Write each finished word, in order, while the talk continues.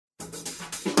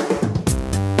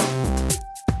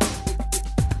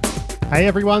Hey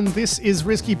everyone, this is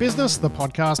Risky Business, the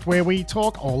podcast where we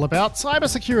talk all about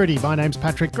cybersecurity. My name's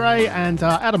Patrick Gray, and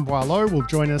Adam Boileau will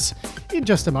join us in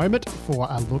just a moment for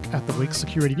a look at the week's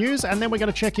security news, and then we're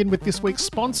going to check in with this week's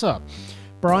sponsor.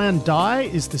 Brian Dye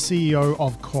is the CEO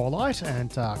of Corelight,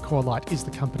 and Corelight is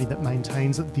the company that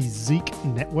maintains the Zeek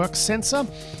network sensor,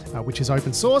 which is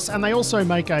open source, and they also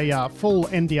make a full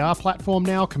NDR platform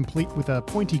now, complete with a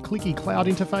pointy-clicky cloud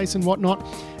interface and whatnot.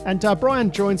 And Brian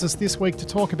joins us this week to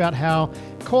talk about how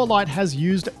Corelight has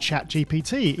used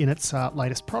ChatGPT in its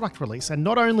latest product release. And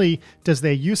not only does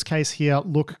their use case here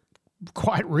look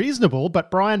quite reasonable, but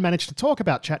Brian managed to talk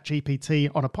about ChatGPT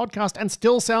on a podcast and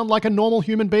still sound like a normal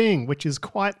human being, which is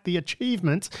quite the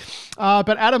achievement.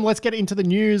 But Adam, let's get into the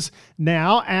news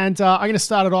now. And I'm going to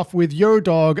start it off with, yo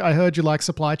dog, I heard you like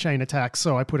supply chain attacks,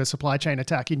 so I put a supply chain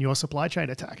attack in your supply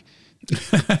chain attack.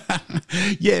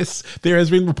 Yes, there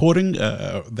has been reporting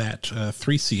that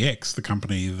 3CX, the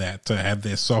company that had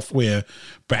their software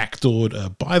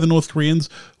backdoored by the North Koreans,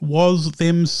 was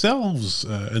themselves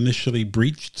initially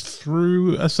breached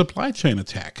through a supply chain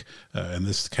attack. In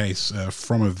this case,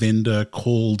 from a vendor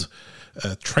called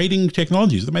Trading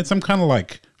Technologies. They made some kind of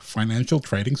like financial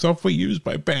trading software used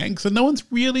by banks, and no one's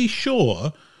really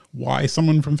sure why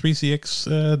someone from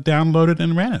 3CX downloaded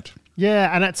and ran it.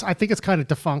 Yeah, and I think it's kind of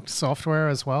defunct software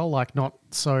as well, like not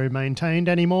so maintained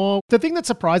anymore. The thing that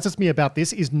surprises me about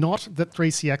this is not that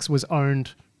 3CX was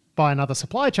owned by another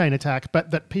supply chain attack,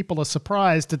 but that people are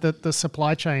surprised that the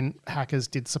supply chain hackers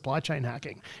did supply chain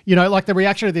hacking. You know, like the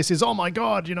reaction to this is, oh my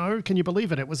God, you know, can you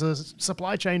believe it? It was a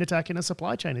supply chain attack in a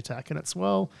supply chain attack. And it's,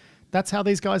 well, that's how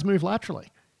these guys move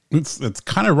laterally. It's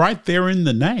kind of right there in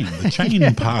the name, the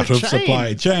chain part of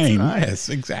supply chain. Right. Yes,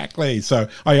 exactly. So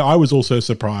I was also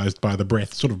surprised by the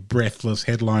breathless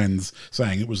headlines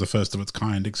saying it was the first of its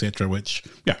kind, etc. Which,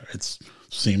 yeah, it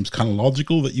seems kind of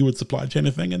logical that you would supply chain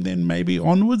a thing and then maybe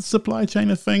onwards supply chain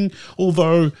a thing.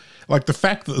 Although, like the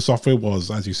fact that the software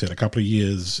was, as you said, a couple of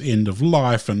years end of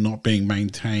life and not being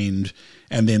maintained,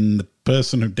 and then the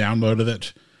person who downloaded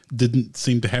it didn't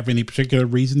seem to have any particular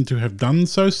reason to have done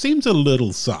so, seems a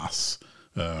little sus.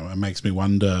 It makes me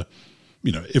wonder,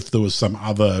 you know, if there was some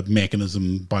other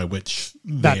mechanism by which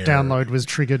that download was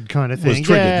triggered, kind of thing. Was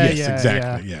triggered, yes,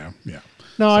 exactly. Yeah.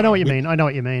 No, I know what you mean. I know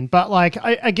what you mean. But like,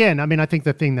 I think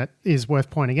the thing that is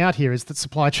worth pointing out here is that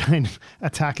supply chain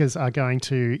attackers are going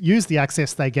to use the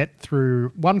access they get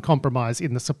through one compromise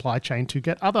in the supply chain to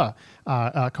get other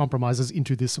compromises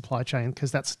into the supply chain,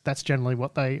 because that's generally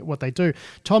what they do.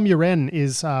 Tom Uren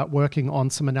is working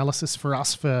on some analysis for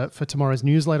us for tomorrow's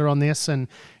newsletter on this, and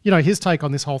you know, his take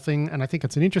on this whole thing, and I think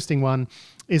it's an interesting one,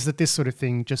 is that this sort of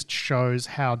thing just shows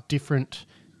how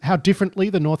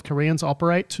differently the North Koreans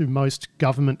operate to most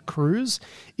government crews,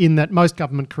 in that most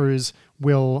government crews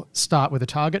will start with a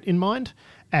target in mind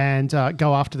and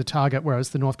go after the target, whereas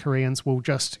the North Koreans will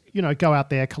just, you know, go out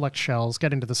there, collect shells,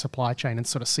 get into the supply chain and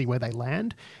sort of see where they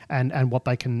land and what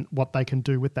they can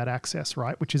do with that access,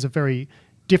 right? Which is a very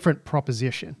different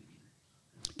proposition.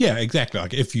 Yeah, exactly.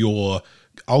 Like if your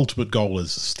ultimate goal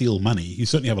is steal money, you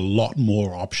certainly have a lot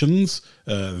more options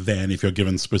than if you're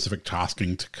given specific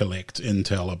tasking to collect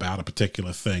intel about a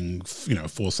particular thing, you know,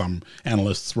 for some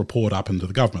analysts report up into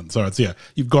the government. So it's, yeah,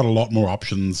 you've got a lot more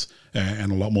options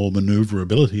and a lot more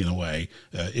maneuverability in a way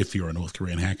if you're a North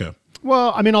Korean hacker.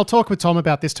 Well, I mean, I'll talk with Tom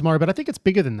about this tomorrow, but I think it's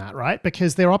bigger than that, right?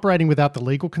 Because they're operating without the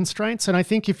legal constraints. And I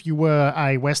think if you were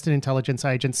a Western intelligence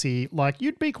agency, like,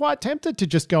 you'd be quite tempted to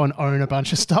just go and own a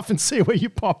bunch of stuff and see where you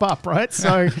pop up, right?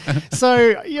 So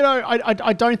you know,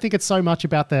 I don't think it's so much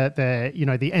about the you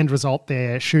know, the end result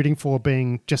they're shooting for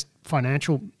being just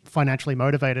financially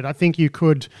motivated. I think you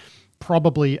could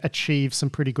probably achieve some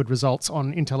pretty good results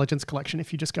on intelligence collection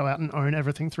if you just go out and own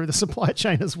everything through the supply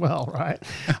chain as well, right?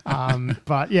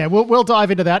 But yeah, we'll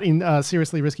dive into that in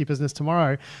Seriously Risky Business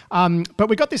tomorrow. But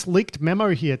we got this leaked memo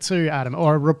here too, Adam,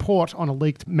 or a report on a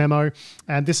leaked memo,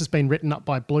 and this has been written up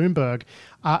by Bloomberg.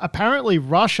 Apparently,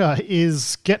 Russia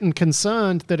is getting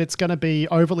concerned that it's going to be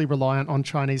overly reliant on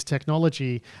Chinese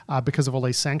technology because of all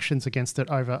these sanctions against it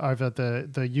over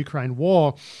the Ukraine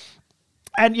war.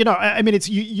 And, you know, I mean, it's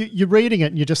you're reading it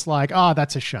and you're just like,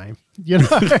 that's a shame. You know?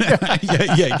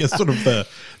 yeah. Sort of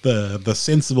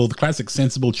the classic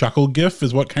sensible chuckle gif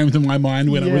is what came to my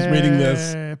mind when I was reading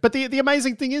this. But the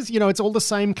amazing thing is, you know, it's all the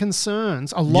same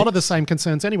concerns, a lot of the same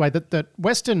concerns anyway, that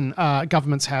Western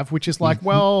governments have, which is like,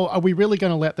 well, are we really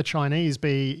going to let the Chinese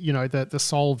be, you know, the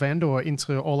sole vendor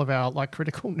into all of our like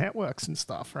critical networks and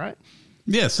stuff, right?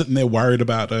 Yeah, sitting there worried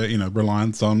about,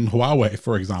 reliance on Huawei,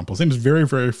 for example. Seems very,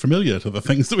 very familiar to the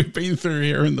things that we've been through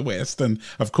here in the West. And,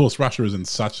 of course, Russia is in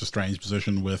such a strange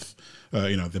position with,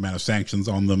 the amount of sanctions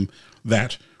on them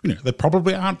that, there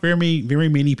probably aren't very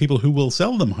many people who will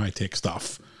sell them high-tech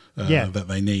stuff that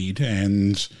they need.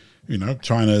 And,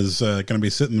 China's going to be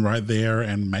sitting right there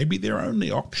and maybe their only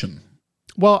option.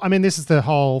 Well, I mean, this is the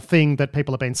whole thing that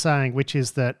people have been saying, which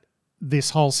is that this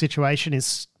whole situation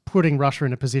is putting Russia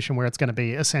in a position where it's going to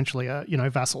be essentially a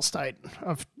vassal state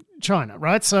of China,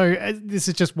 right? So this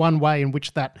is just one way in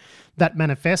which that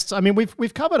manifests. I mean,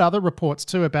 we've covered other reports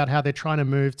too about how they're trying to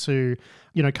move to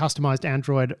customized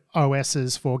Android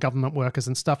OSs for government workers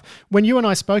and stuff. When you and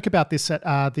I spoke about this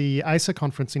at the ASA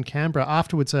conference in Canberra,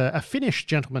 afterwards a Finnish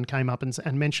gentleman came up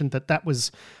and mentioned that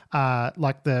was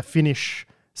like the Finnish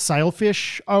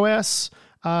Sailfish OS,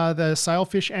 the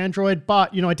Sailfish Android.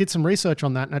 But I did some research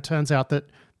on that, and it turns out that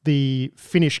the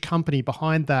Finnish company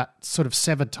behind that sort of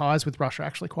severed ties with Russia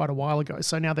actually quite a while ago.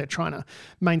 So now they're trying to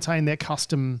maintain their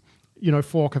custom,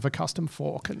 fork of a custom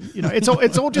fork, and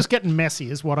it's all just getting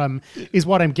messy is what I'm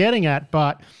getting at.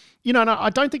 But no, I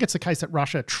don't think it's the case that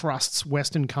Russia trusts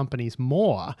Western companies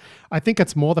more. I think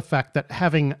it's more the fact that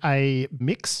having a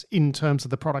mix in terms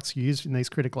of the products used in these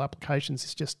critical applications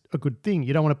is just a good thing.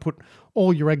 You don't want to put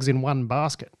all your eggs in one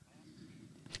basket.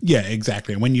 Yeah,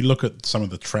 exactly. And when you look at some of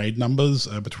the trade numbers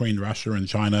between Russia and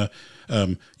China,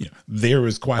 there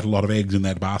is quite a lot of eggs in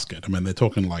that basket. I mean, they're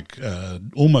talking like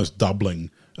almost doubling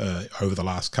over the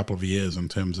last couple of years in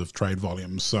terms of trade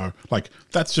volumes. So,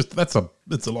 it's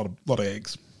a lot of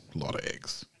eggs, a lot of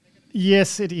eggs.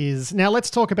 Yes, it is. Now let's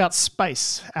talk about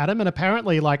space, Adam. And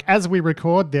apparently, as we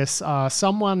record this,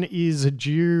 someone is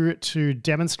due to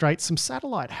demonstrate some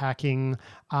satellite hacking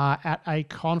at a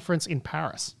conference in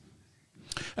Paris.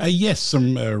 Yes,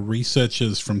 some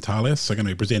researchers from Thales are going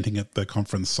to be presenting at the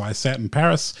conference CISAT in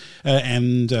Paris,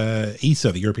 and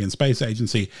ESA, the European Space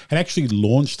Agency, had actually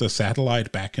launched a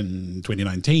satellite back in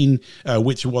 2019,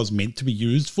 which was meant to be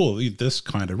used for this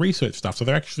kind of research stuff. So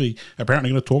they're actually apparently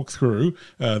going to talk through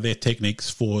their techniques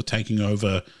for taking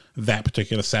over that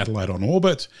particular satellite on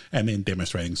orbit, and then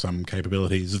demonstrating some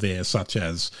capabilities there, such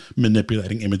as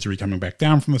manipulating imagery coming back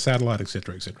down from the satellite,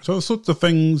 etc., etc. So the sorts of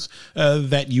things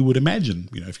that you would imagine,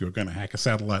 if you were going to hack a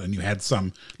satellite and you had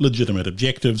some legitimate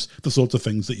objectives, the sorts of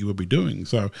things that you would be doing.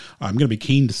 So I'm going to be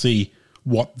keen to see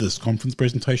what this conference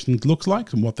presentation looks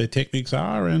like and what their techniques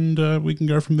are, and we can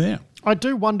go from there. I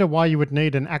do wonder why you would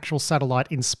need an actual satellite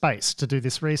in space to do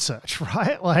this research,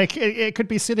 right? It could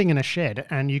be sitting in a shed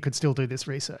and you could still do this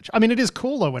research. I mean, it is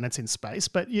cooler when it's in space,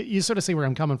 but you sort of see where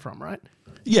I'm coming from, right?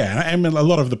 Yeah, I mean, a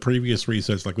lot of the previous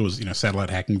research, there was,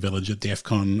 Satellite Hacking Village at DEF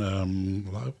CON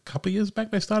a couple of years back.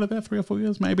 They started that 3 or 4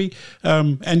 years, maybe.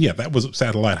 And yeah, that was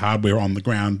satellite hardware on the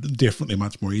ground, definitely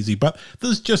much more easy. But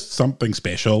there's just something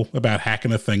special about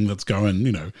hacking a thing that's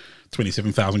going,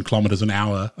 27,000 kilometers an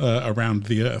hour around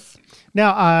the Earth.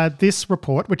 Now, this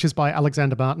report, which is by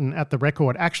Alexander Martin at The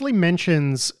Record, actually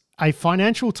mentions a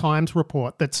Financial Times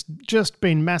report that's just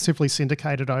been massively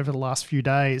syndicated over the last few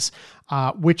days,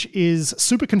 which is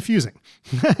super confusing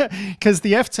because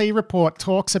the FT report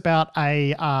talks about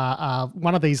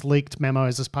one of these leaked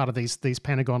memos as part of these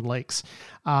Pentagon leaks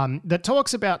that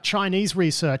talks about Chinese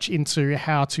research into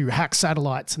how to hack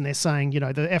satellites. And they're saying, the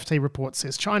FT report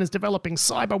says China's developing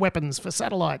cyber weapons for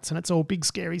satellites and it's all big,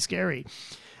 scary.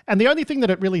 And the only thing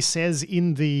that it really says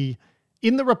in the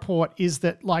report is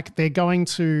that they're going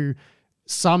to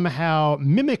somehow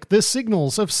mimic the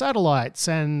signals of satellites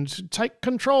and take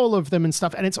control of them and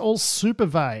stuff. And it's all super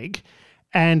vague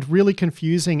and really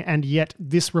confusing. And yet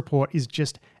this report is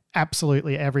just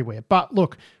absolutely everywhere. But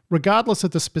look, regardless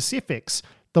of the specifics,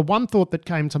 the one thought that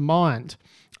came to mind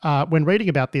when reading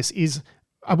about this is,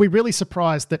 are we really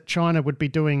surprised that China would be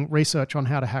doing research on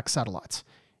how to hack satellites?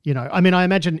 I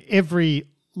imagine every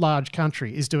large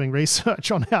country is doing research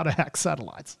on how to hack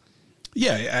satellites.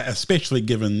 Yeah, especially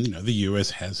given, the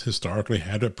US has historically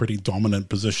had a pretty dominant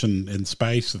position in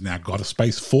space. They've now got a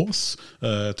space force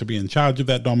to be in charge of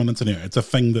that dominance. And it's a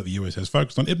thing that the US has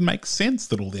focused on. It makes sense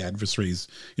that all the adversaries,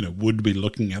 would be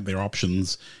looking at their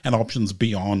options and options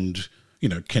beyond,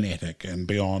 kinetic and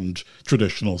beyond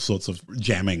traditional sorts of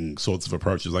jamming sorts of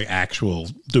approaches, like actual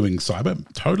doing cyber.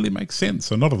 Totally makes sense.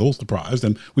 So not at all surprised.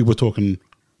 And we were talking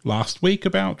last week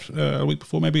a week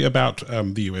before maybe, about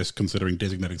the US considering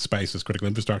designating space as critical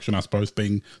infrastructure, and us both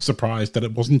being surprised that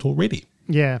it wasn't already.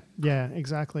 Yeah,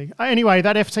 exactly. Anyway,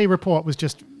 that FT report was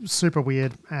just super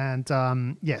weird.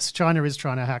 And yes, China is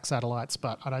trying to hack satellites,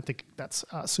 but I don't think that's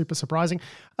super surprising.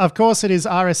 Of course, it is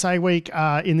RSA week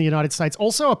in the United States.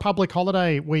 Also a public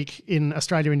holiday week in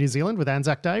Australia and New Zealand with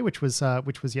Anzac Day, which was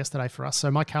yesterday for us. So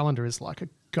my calendar is like a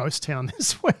ghost town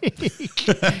this week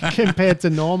compared to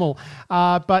normal.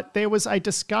 But there was a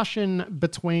discussion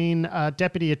between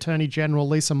Deputy Attorney General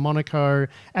Lisa Monaco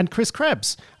and Chris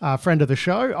Krebs, friend of the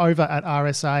show, over at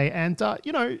RSA. And,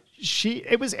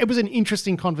 it was an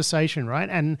interesting conversation, right?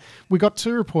 And we got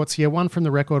two reports here, one from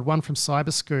The Record, one from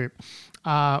Cyberscoop,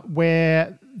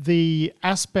 where the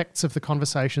aspects of the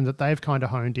conversation that they've kind of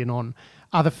honed in on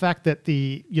are the fact that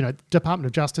the, Department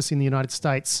of Justice in the United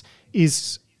States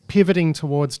is pivoting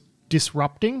towards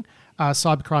disrupting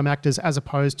cybercrime actors as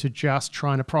opposed to just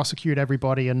trying to prosecute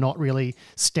everybody and not really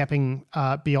stepping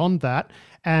beyond that.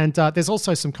 And there's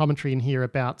also some commentary in here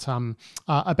about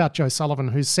Joe Sullivan,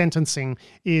 whose sentencing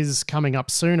is coming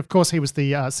up soon. Of course, he was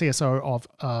the CSO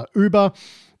of Uber.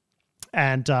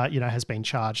 And, has been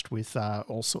charged with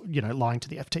also, lying to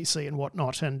the FTC and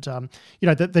whatnot. And,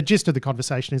 the gist of the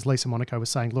conversation is Lisa Monaco was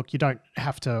saying, look, you don't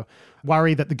have to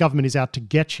worry that the government is out to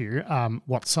get you.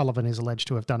 What Sullivan is alleged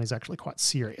to have done is actually quite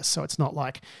serious. So it's not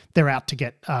like they're out to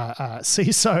get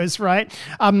CISOs, right?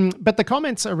 But the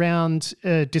comments around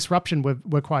disruption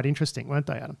were quite interesting, weren't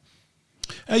they, Adam?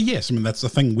 Yes, I mean, that's the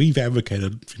thing we've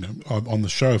advocated, on the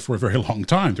show for a very long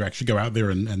time, to actually go out there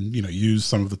and use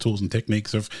some of the tools and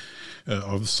techniques of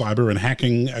cyber and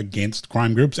hacking against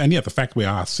crime groups. And the fact we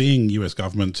are seeing US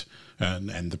government and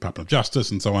the Department of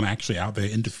Justice and so on actually out there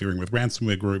interfering with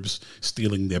ransomware groups,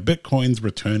 stealing their bitcoins,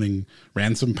 returning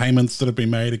ransom payments that have been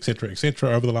made, et cetera,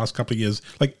 over the last couple of years,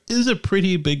 is a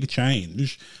pretty big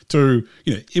change to,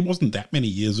 it wasn't that many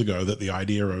years ago that the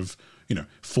idea of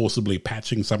forcibly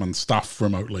patching someone's stuff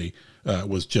remotely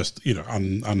was just,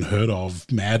 unheard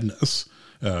of madness.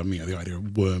 The idea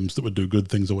of worms that would do good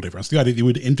things or whatever. So the idea that you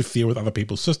would interfere with other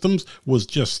people's systems was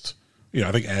just, I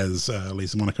think as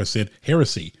Lisa Monaco said,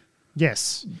 heresy.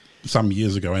 Yes. Some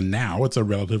years ago. And now it's a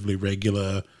relatively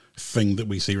regular thing that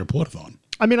we see reported on.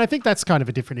 I mean, I think that's kind of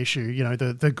a different issue,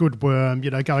 the good worm,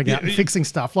 going out and fixing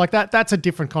stuff like that. That's a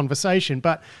different conversation.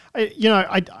 But,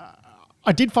 I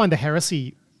did find the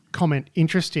heresy comment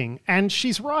interesting, and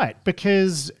she's right,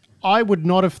 because I would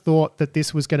not have thought that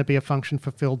this was going to be a function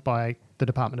fulfilled by the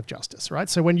Department of Justice, right?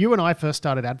 So when you and I first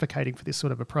started advocating for this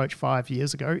sort of approach 5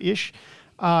 years ago-ish,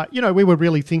 we were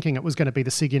really thinking it was going to be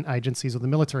the SIGINT agencies or the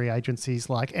military agencies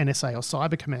like NSA or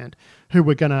Cyber Command who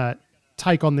were going to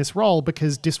take on this role,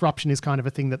 because disruption is kind of a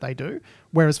thing that they do,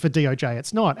 whereas for DOJ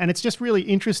it's not. And it's just really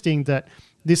interesting that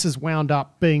this has wound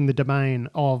up being the domain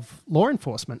of law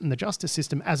enforcement and the justice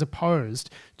system as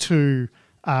opposed to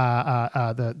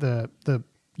the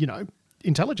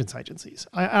intelligence agencies.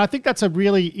 I think that's a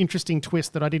really interesting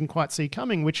twist that I didn't quite see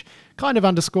coming, which kind of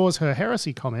underscores her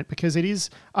heresy comment, because it is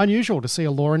unusual to see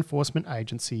a law enforcement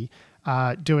agency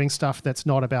doing stuff that's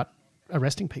not about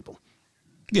arresting people.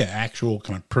 Yeah, actual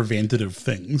kind of preventative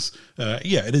things.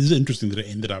 It is interesting that it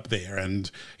ended up there.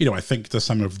 And, I think to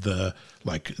some of the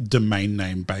domain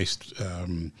name based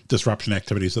disruption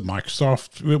activities that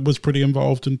Microsoft was pretty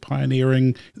involved in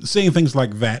pioneering, seeing things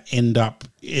like that end up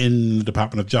in the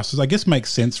Department of Justice, I guess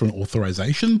makes sense from an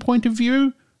authorization point of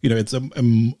view. It's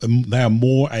they are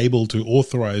more able to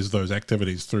authorize those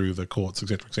activities through the courts,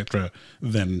 et cetera,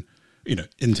 than,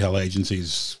 intel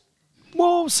agencies.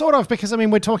 Well, sort of, because,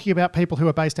 we're talking about people who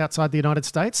are based outside the United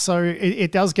States, so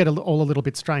it does get all a little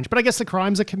bit strange. But I guess the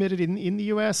crimes are committed in the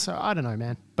US, so I don't know,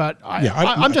 man. But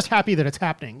I'm just happy that it's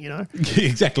happening,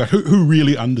 Exactly. Who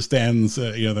really understands,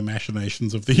 the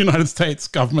machinations of the United States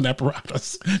government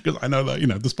apparatus? Because I know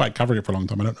that, despite covering it for a long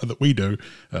time, I don't know that we do.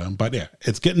 But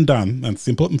it's getting done. That's the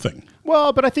important thing.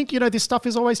 Well, but I think, this stuff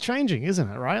is always changing, isn't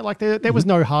it, right? There was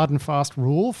no hard and fast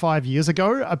rule 5 years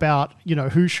ago about,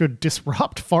 who should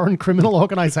disrupt foreign criminal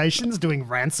organizations doing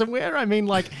ransomware.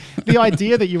 The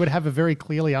idea that you would have a very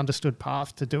clearly understood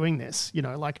path to doing this,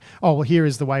 here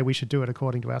is the way we should do it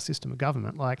according to our system of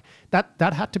government.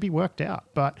 That had to be worked out.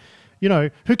 But,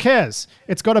 who cares?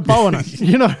 It's got a bow on it,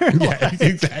 Yeah,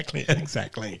 exactly.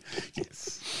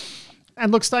 Yes.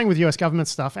 And look, staying with US government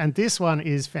stuff, and this one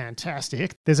is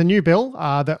fantastic. There's a new bill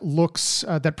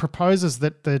that proposes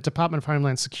that the Department of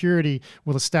Homeland Security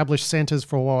will establish centers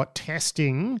for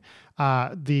testing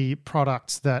the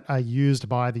products that are used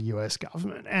by the US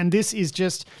government. And this is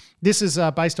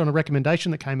based on a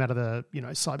recommendation that came out of the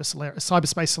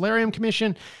Cyberspace Solarium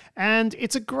Commission, and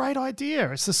it's a great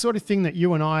idea. It's the sort of thing that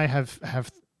you and I have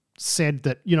said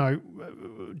that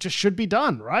just should be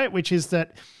done, right? Which is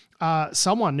that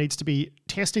someone needs to be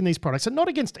testing these products, and not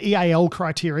against EAL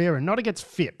criteria and not against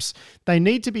FIPS. They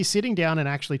need to be sitting down and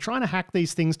actually trying to hack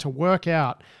these things to work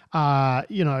out,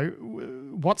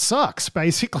 what sucks,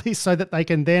 basically, so that they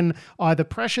can then either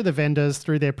pressure the vendors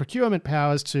through their procurement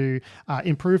powers to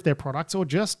improve their products or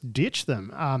just ditch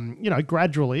them,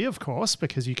 gradually, of course,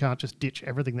 because you can't just ditch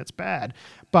everything that's bad.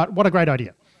 But what a great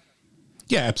idea.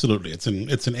 Yeah, absolutely. It's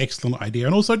an excellent idea.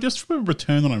 And also just from a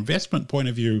return on investment point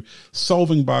of view,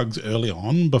 solving bugs early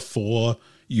on before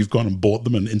you've gone and bought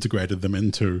them and integrated them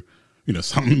into,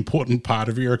 some important part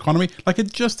of your economy. Like,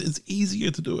 it just is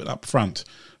easier to do it up front.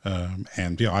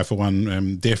 I, for one,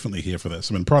 am definitely here for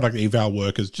this. I mean, product eval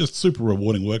work is just super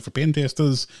rewarding work for pen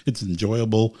testers. It's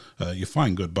enjoyable. You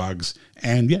find good bugs,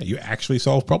 and you actually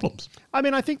solve problems. I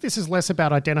mean, I think this is less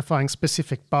about identifying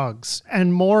specific bugs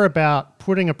and more about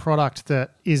putting a product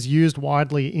that is used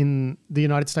widely in the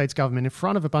United States government in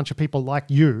front of a bunch of people like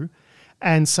you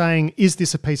and saying, is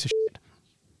this a piece of shit?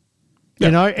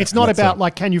 It's not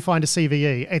about can you find a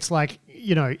CVE? It's like,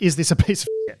 is this a piece of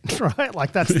shit, right?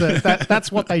 Like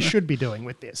that's what they should be doing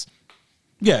with this.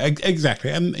 Yeah,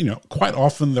 exactly. And, quite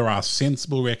often there are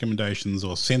sensible recommendations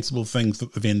or sensible things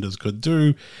that the vendors could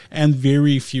do, and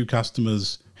very few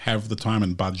customers have the time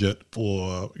and budget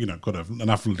or,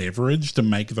 enough leverage to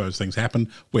make those things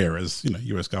happen, whereas,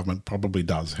 US government probably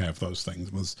does have those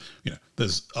things.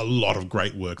 There's a lot of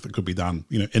great work that could be done,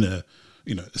 in a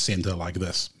center like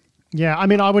this. Yeah, I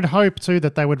mean, I would hope too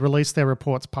that they would release their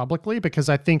reports publicly, because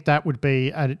I think that would be,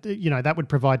 that would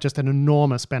provide just an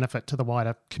enormous benefit to the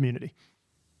wider community.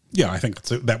 Yeah, I think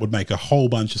that would make a whole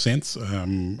bunch of sense.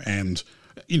 And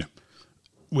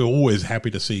we're always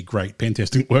happy to see great pen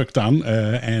testing work done,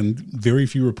 and very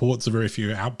few reports or very few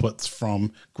outputs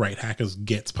from great hackers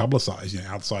gets publicized,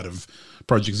 outside of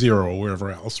Project Zero or wherever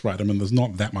else, right? I mean, there's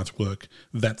not that much work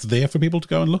that's there for people to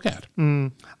go and look at.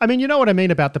 I mean, you know what I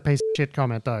mean about the piece of shit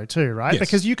comment though, too, right? Yes.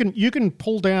 Because you can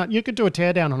pull down, you could do a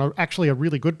teardown on actually a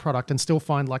really good product and still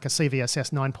find like a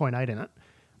CVSS 9.8 in it,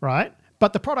 right?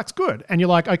 But the product's good, and you're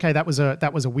like, okay, that was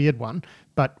a weird one,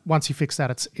 but once you fix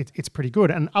that, it's pretty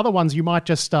good. And other ones, you might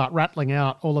just start rattling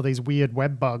out all of these weird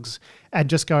web bugs and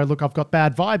just go, look, I've got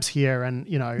bad vibes here, and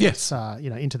it's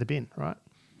into the bin, right?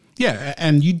 Yeah,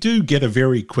 and you do get a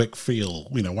very quick feel,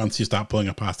 once you start pulling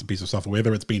apart a piece of software,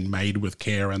 whether it's been made with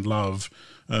care and love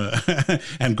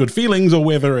and good feelings, or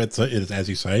whether it's as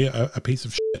you say, a piece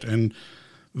of shit. And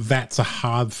that's a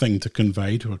hard thing to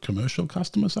convey to a commercial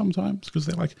customer sometimes, because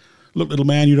they're like, look, little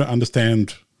man, you don't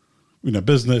understand,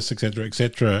 business, et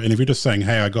cetera, and if you're just saying,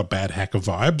 hey, I got bad hacker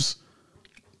vibes,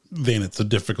 then it's a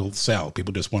difficult sell.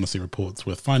 People just want to see reports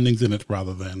with findings in it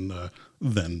rather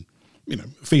than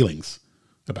feelings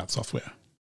about software.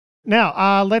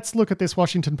 Now, let's look at this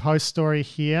Washington Post story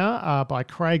here by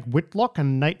Craig Whitlock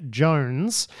and Nate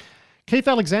Jones. Keith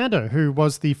Alexander, who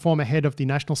was the former head of the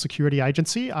National Security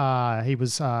Agency, he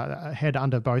was head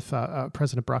under both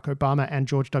President Barack Obama and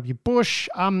George W. Bush.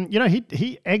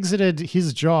 He exited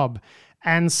his job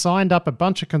and signed up a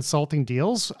bunch of consulting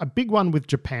deals, a big one with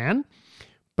Japan,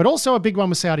 but also a big one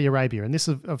with Saudi Arabia. And this,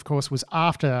 of course, was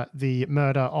after the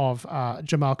murder of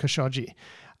Jamal Khashoggi.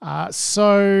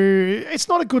 So it's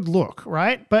not a good look,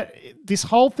 right? But this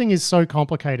whole thing is so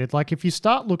complicated. Like, if you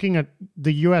start looking at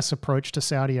the US approach to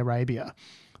Saudi Arabia,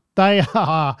 they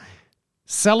are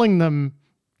selling them,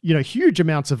 huge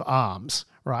amounts of arms,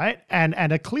 right? And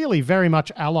are clearly very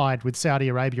much allied with Saudi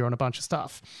Arabia on a bunch of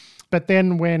stuff. But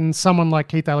then when someone like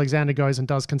Keith Alexander goes and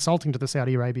does consulting to the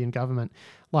Saudi Arabian government,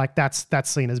 like that's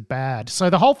seen as bad.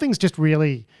 So the whole thing's just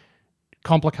really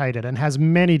complicated and has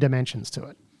many dimensions to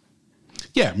it.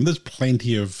 Yeah, I mean, there's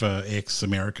plenty of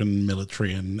ex-American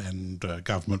military and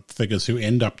government figures who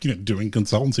end up, doing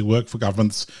consultancy work for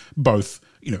governments, both,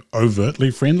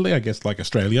 overtly friendly, I guess, like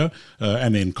Australia,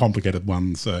 and then complicated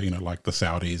ones, like the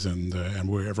Saudis and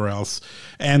wherever else.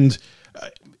 And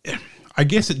I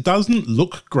guess it doesn't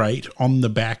look great on the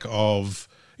back of,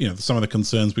 some of the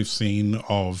concerns we've seen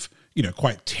of,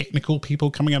 quite technical people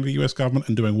coming out of the US government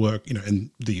and doing work, in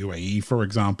the UAE, for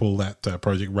example. That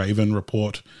Project Raven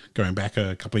report going back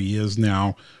a couple of years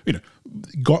now,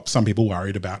 got some people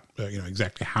worried about,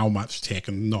 exactly how much tech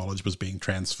and knowledge was being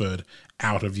transferred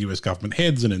out of US government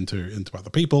heads and into other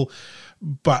people.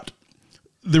 But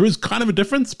there is kind of a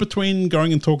difference between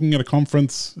going and talking at a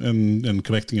conference and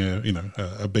collecting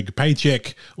a big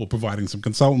paycheck or providing some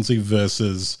consultancy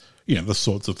versus the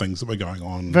sorts of things that were going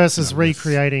on. Versus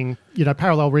recreating,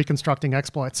 parallel reconstructing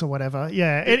exploits or whatever.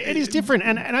 Yeah, it is different.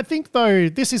 And I think, though,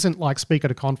 this isn't like speak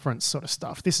at a conference sort of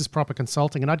stuff. This is proper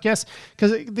consulting. And I'd guess,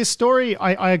 because this story,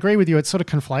 I agree with you, it sort of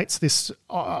conflates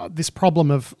this problem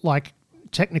of like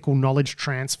technical knowledge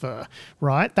transfer,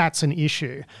 right? That's an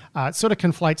issue. It sort of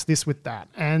conflates this with that.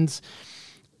 And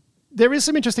there is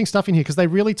some interesting stuff in here because they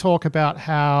really talk about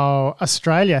how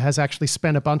Australia has actually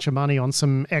spent a bunch of money on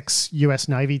some ex-US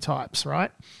Navy types,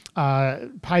 right?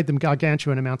 Paid them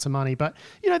gargantuan amounts of money. But,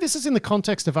 this is in the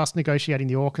context of us negotiating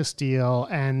the AUKUS deal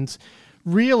and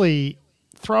really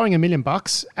throwing $1 million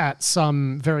at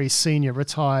some very senior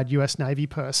retired US Navy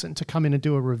person to come in and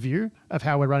do a review of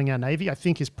how we're running our Navy, I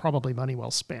think is probably money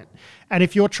well spent. And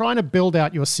if you're trying to build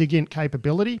out your SIGINT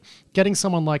capability, getting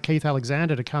someone like Keith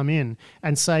Alexander to come in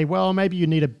and say, well, maybe you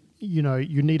need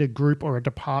a group or a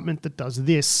department that does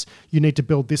this. You need to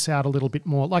build this out a little bit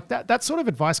more. Like that sort of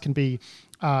advice can be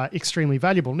extremely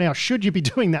valuable. Now, should you be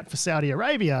doing that for Saudi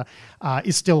Arabia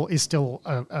is still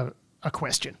a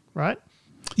question, right?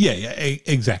 Yeah,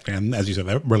 exactly. And as you said,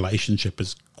 that relationship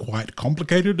is quite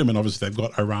complicated. I mean, obviously they've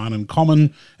got Iran in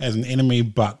common as an enemy,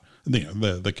 but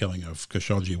the killing of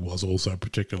Khashoggi was also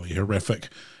particularly horrific.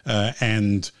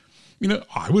 And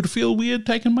I would feel weird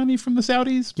taking money from the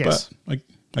Saudis, yes. But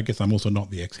I guess I'm also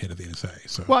not the ex-head of the NSA.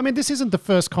 So. Well, I mean, this isn't the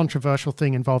first controversial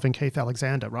thing involving Keith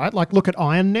Alexander, right? Like, look at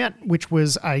IronNet, which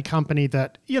was a company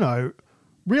that,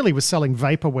 really was selling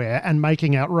vaporware and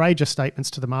making outrageous statements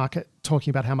to the market,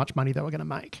 talking about how much money they were going to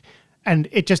make. And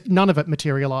none of it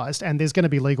materialized. And there's going to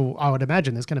be I would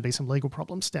imagine there's going to be some legal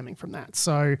problems stemming from that.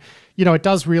 So, it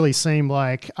does really seem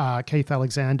like Keith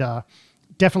Alexander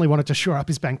definitely wanted to shore up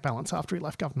his bank balance after he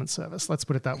left government service. Let's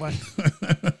put it that way.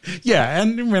 Yeah,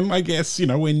 and I guess,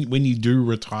 when you do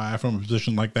retire from a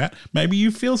position like that, maybe you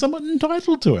feel somewhat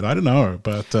entitled to it. I don't know,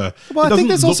 but well, I think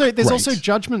there's also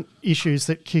judgment issues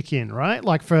that kick in, right?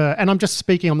 Like and I'm not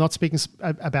speaking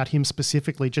about him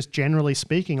specifically, just generally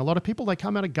speaking. A lot of people, they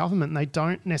come out of government and they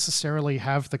don't necessarily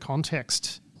have the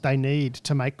context they need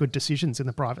to make good decisions in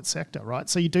the private sector, right?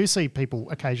 So you do see people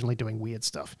occasionally doing weird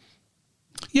stuff.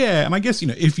 Yeah, and I guess,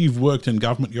 if you've worked in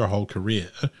government your whole career,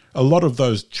 a lot of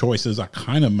those choices are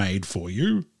kind of made for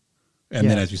you. And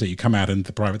then, as you say, you come out into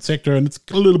the private sector and it's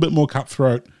a little bit more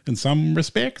cutthroat in some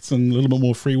respects and a little bit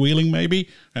more freewheeling maybe.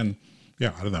 And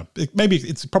yeah, I don't know. Maybe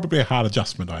it's probably a hard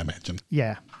adjustment, I imagine.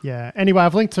 Yeah. Anyway,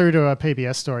 I've linked through to a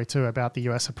PBS story too about the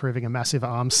US approving a massive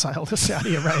arms sale to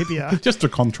Saudi Arabia. Just to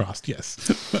contrast, yes.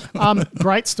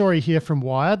 Great story here from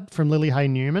Wired, from Lily Hay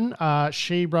Newman.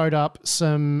 She wrote up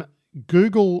some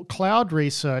Google Cloud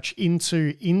research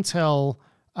into Intel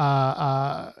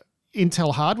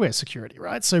hardware security,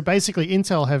 right? So basically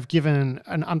Intel have given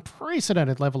an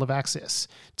unprecedented level of access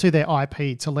to their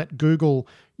IP to let Google,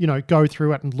 go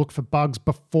through it and look for bugs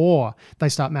before they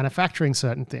start manufacturing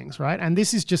certain things, right? And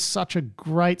this is just such a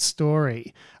great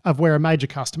story of where a major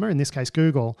customer, in this case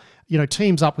Google,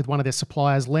 teams up with one of their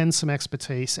suppliers, lends some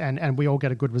expertise, and we all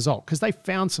get a good result because they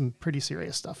found some pretty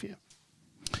serious stuff here.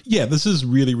 Yeah, this is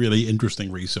really, really interesting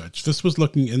research. This was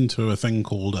looking into a thing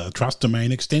called trust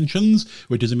domain extensions,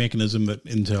 which is a mechanism that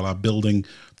Intel are building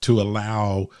to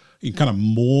allow kind of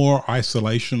more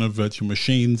isolation of virtual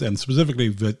machines and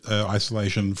specifically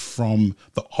isolation from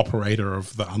the operator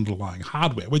of the underlying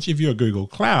hardware, which if you're Google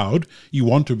Cloud, you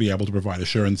want to be able to provide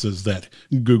assurances that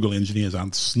Google engineers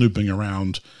aren't snooping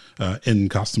around in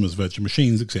customers' virtual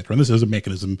machines, etc. And this is a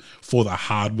mechanism for the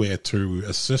hardware to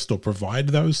assist or provide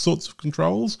those sorts of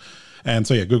controls. And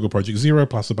so, yeah, Google Project Zero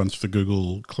plus a bunch of the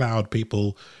Google Cloud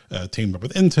people teamed up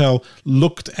with Intel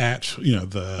looked at,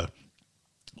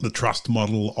 the trust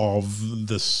model of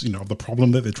this, the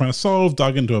problem that they're trying to solve,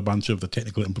 dug into a bunch of the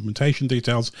technical implementation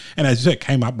details, and as you said,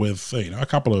 came up with, a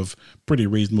couple of pretty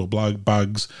reasonable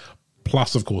bugs,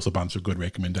 plus, of course, a bunch of good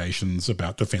recommendations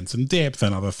about defense in depth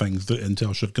and other things that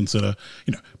Intel should consider,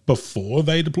 before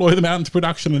they deploy them out into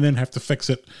production and then have to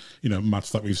fix it,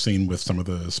 much like we've seen with some of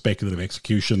the speculative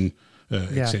execution,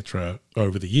 etc.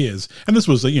 over the years. And this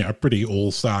was a pretty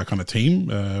all-star kind of team.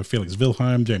 Felix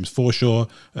Wilhelm, James Forshaw,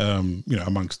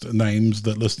 amongst names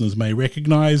that listeners may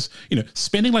recognize,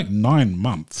 spending like 9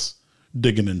 months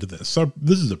digging into this. So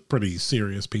this is a pretty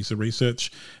serious piece of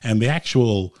research. And the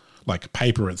actual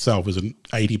paper itself is an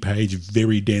 80-page,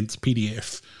 very dense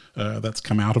PDF that's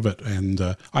come out of it.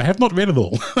 And I have not read it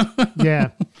all.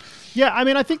 Yeah, I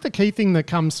mean, I think the key thing that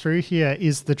comes through here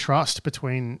is the trust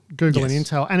between Google and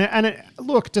Intel. And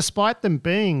look, despite them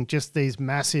being just these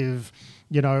massive,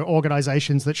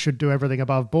 organizations that should do everything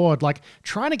above board,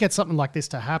 trying to get something like this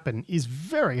to happen is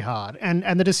very hard.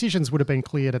 And the decisions would have been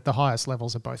cleared at the highest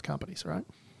levels of both companies, right?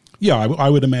 Yeah, I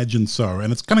would imagine so.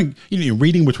 And it's kind of,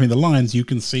 reading between the lines, you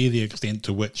can see the extent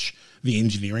to which the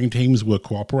engineering teams were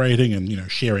cooperating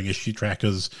and, sharing issue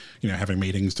trackers, having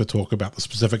meetings to talk about the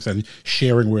specifics and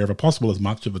sharing wherever possible as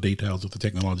much of the details of the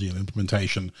technology and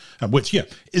implementation, which,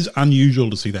 is unusual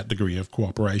to see that degree of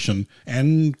cooperation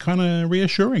and kind of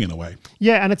reassuring in a way.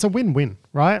 Yeah, and it's a win-win,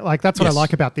 right? Like that's what I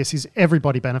like about this is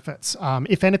everybody benefits.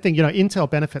 If anything, Intel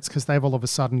benefits because they've all of a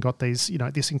sudden got these,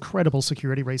 this incredible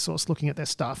security resource looking at their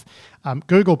stuff.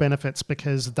 Google benefits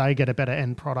because they get a better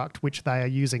end product, which they are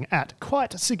using at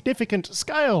quite a significant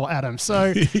scale, Adam.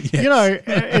 So,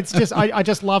 it's just, I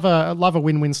just love a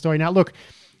win-win story. Now, look,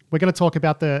 we're going to talk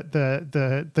about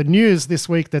the news this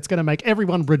week that's going to make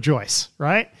everyone rejoice,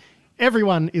 right?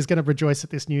 Everyone is going to rejoice at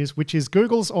this news, which is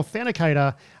Google's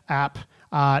Authenticator app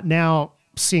now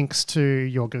syncs to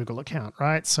your Google account,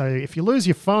 right? So if you lose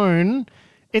your phone,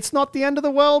 it's not the end of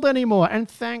the world anymore. And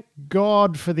thank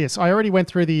God for this. I already went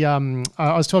through the,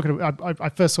 I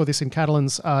first saw this in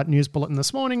Catalan's news bulletin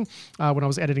this morning when I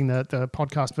was editing the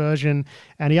podcast version.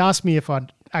 And he asked me if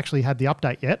I'd actually had the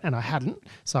update yet, and I hadn't.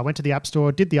 So I went to the App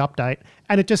Store, did the update,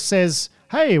 and it just says,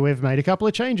 hey, we've made a couple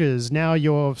of changes. Now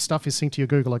your stuff is synced to your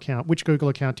Google account. Which Google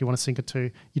account do you want to sync it to?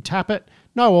 You tap it.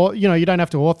 No, or you don't have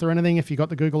to author anything if you got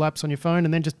the Google apps on your phone,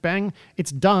 and then just bang,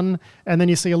 it's done. And then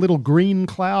you see a little green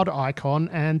cloud icon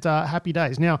and happy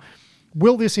days. Now,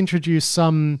 will this introduce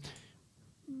some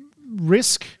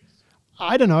risk?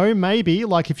 I don't know, maybe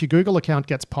like if your Google account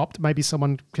gets popped, maybe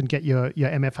someone can get your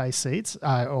MFA seeds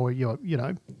or your,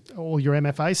 all your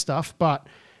MFA stuff. But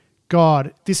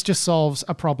God, this just solves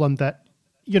a problem that,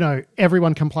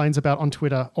 everyone complains about on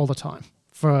Twitter all the time,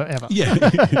 forever. Yeah,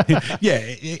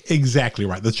 exactly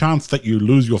right. The chance that you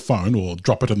lose your phone or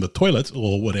drop it in the toilet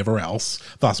or whatever else,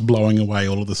 thus blowing away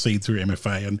all of the seeds through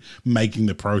MFA and making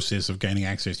the process of gaining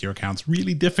access to your accounts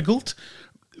really difficult,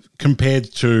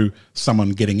 compared to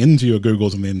someone getting into your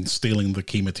Googles and then stealing the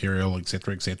key material, et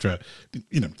cetera,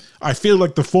 I feel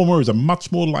like the former is a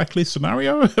much more likely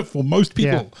scenario for most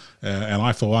people. Yeah. And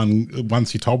I, for one,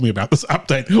 once you told me about this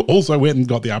update, also went and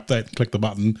got the update and clicked the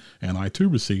button, and I too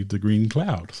received the green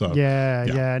cloud. So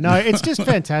yeah. No, it's just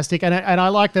fantastic. And I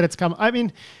like that it's come. I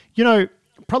mean,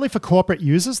 probably for corporate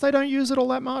users, they don't use it all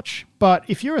that much. But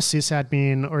if you're a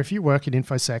sysadmin or if you work in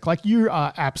InfoSec, like you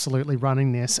are absolutely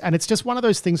running this. And it's just one of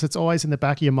those things that's always in the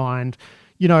back of your mind.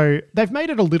 They've made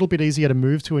it a little bit easier to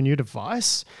move to a new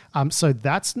device. So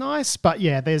that's nice. But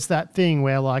yeah, there's that thing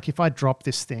where like if I drop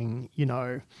this thing,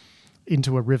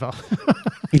 into a river,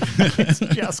 it's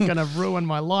just going to ruin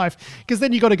my life. Because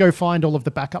then you got to go find all of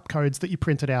the backup codes that you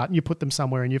printed out and you put them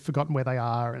somewhere and you've forgotten where they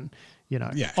are. And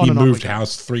he moved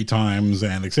house 3 times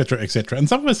and et cetera, et cetera. And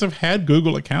some of us have had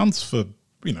Google accounts for,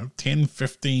 10,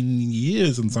 15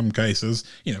 years in some cases.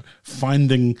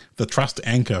 Finding the trust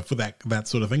anchor for that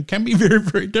sort of thing can be very,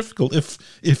 very difficult,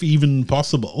 if even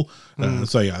possible.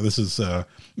 This is,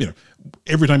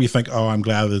 every time you think, oh, I'm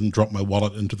glad I didn't drop my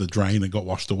wallet into the drain and got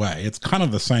washed away, it's kind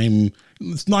of the same.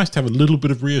 It's nice to have a little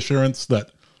bit of reassurance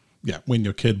that, when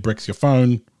your kid bricks your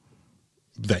phone,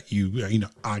 that you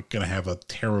aren't going to have a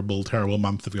terrible, terrible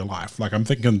month of your life. Like I'm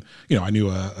thinking, I knew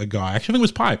a guy, actually I think it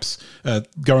was Pipes,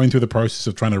 going through the process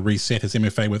of trying to reset his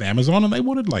MFA with Amazon, and they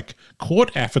wanted like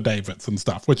court affidavits and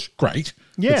stuff, which great.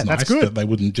 Yeah, it's that's nice good. that they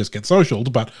wouldn't just get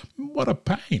socialed, but what a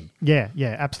pain. Yeah,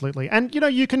 absolutely. And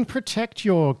you can protect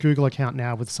your Google account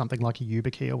now with something like a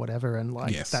YubiKey or whatever, and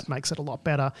that makes it a lot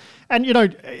better. And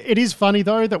it is funny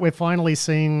though that we're finally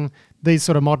seeing these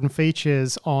sort of modern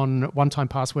features on one-time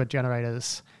password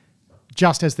generators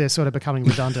just as they're sort of becoming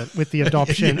redundant with the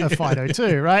adoption of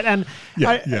FIDO2, right? And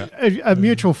a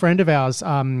mutual friend of ours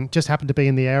just happened to be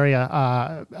in the area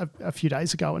a few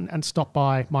days ago and stopped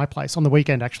by my place on the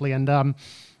weekend, actually. And, a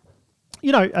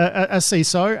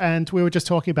CISO, and we were just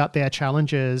talking about their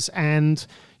challenges. And,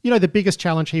 the biggest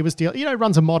challenge he was dealing,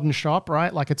 runs a modern shop,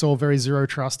 right? Like it's all very zero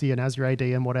trusty and Azure AD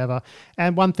and whatever.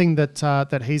 And one thing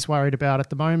that he's worried about at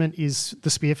the moment is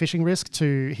the spear phishing risk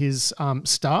to his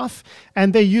staff.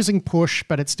 And they're using push,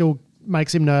 but it still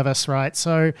makes him nervous, right?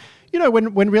 So,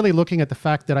 when really looking at the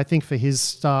fact that I think for his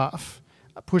staff,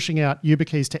 pushing out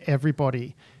YubiKeys to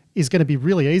everybody is going to be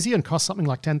really easy and cost something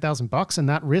like $10,000, and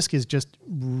that risk is just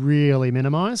really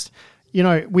minimized.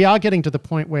 We are getting to the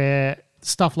point where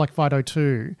stuff like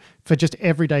FIDO2 for just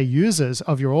everyday users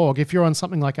of your org, if you're on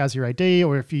something like Azure AD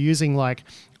or if you're using like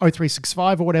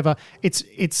O365 or whatever,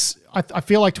 I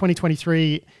feel like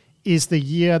 2023 is the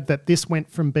year that this went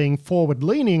from being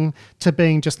forward-leaning to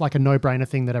being just like a no-brainer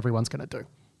thing that everyone's going to do.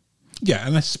 Yeah,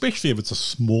 and especially if it's a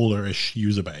smaller-ish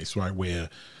user base, right, where...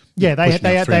 Yeah,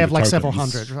 they have like several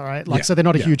hundred, right? So they're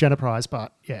not a huge enterprise,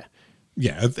 but yeah.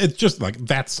 Yeah, it's just like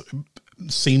that's...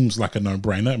 seems like a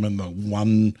no-brainer. I mean, the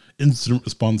one incident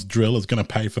response drill is going to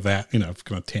pay for that, kind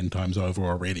of 10 times over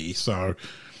already. So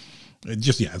it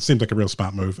seems like a real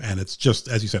smart move. And it's just,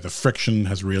 as you said, the friction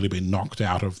has really been knocked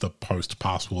out of the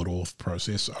post-password auth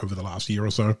process over the last year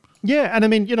or so. Yeah, and I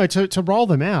mean, to roll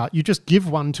them out, you just give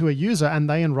one to a user and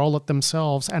they enroll it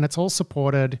themselves, and it's all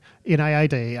supported in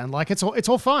AAD, and it's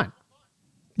all fine.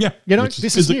 Yeah,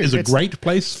 this is a great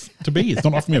place to be. It's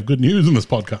not often we have good news in this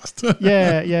podcast.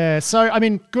 yeah. So, I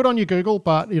mean, good on you, Google,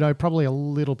 but, probably a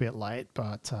little bit late.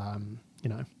 But,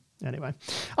 anyway.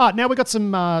 Now we've got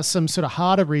some sort of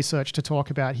harder research to talk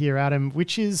about here, Adam,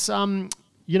 which is, I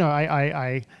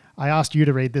asked you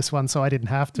to read this one, so I didn't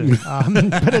have to.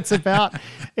 But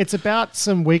it's about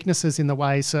some weaknesses in the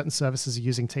way certain services are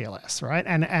using TLS, right?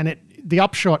 And the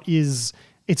upshot is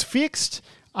it's fixed.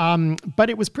 But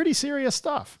it was pretty serious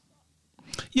stuff.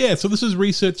 Yeah, so this is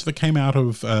research that came out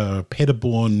of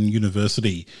Pettibone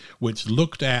University, which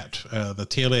looked at the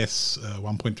TLS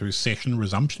 1.2 session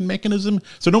resumption mechanism.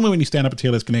 So normally when you stand up a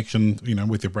TLS connection,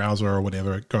 with your browser or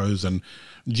whatever, it goes and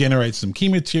generates some key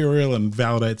material and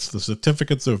validates the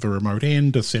certificates of the remote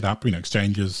end to set up,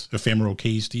 exchanges, ephemeral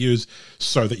keys to use,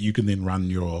 so that you can then run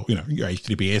your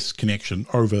HTTPS connection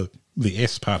over the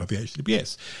S part of the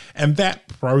HTTPS. And that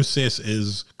process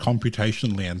is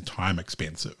computationally and time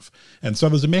expensive. And so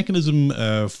there's a mechanism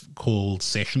called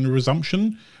session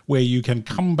resumption, where you can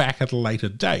come back at a later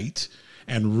date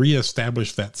and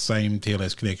re-establish that same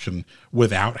TLS connection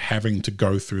without having to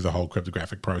go through the whole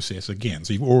cryptographic process again.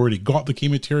 So you've already got the key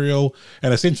material,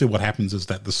 and essentially what happens is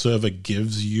that the server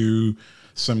gives you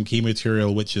some key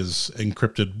material which is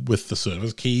encrypted with the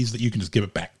server's keys that you can just give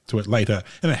it back to it later,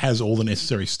 and it has all the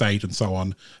necessary state and so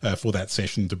on for that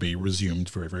session to be resumed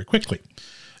very, very quickly.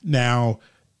 Now,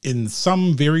 in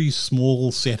some very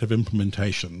small set of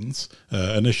implementations,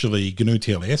 initially GNU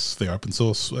TLS, the open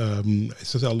source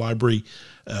SSL library,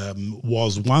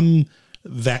 was one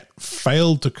that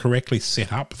failed to correctly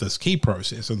set up this key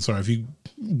process. And so if you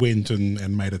went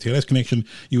and made a TLS connection,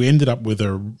 you ended up with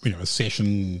a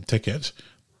session ticket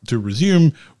to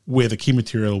resume where the key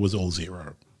material was all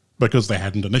zero, because they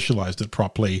hadn't initialized it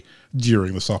properly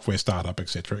during the software startup, et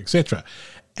cetera,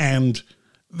 and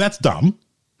that's dumb.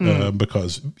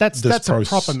 Because that's a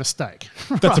proper mistake.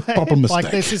 That's a proper mistake.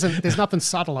 There's nothing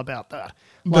subtle about that.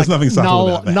 There's nothing subtle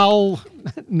about that.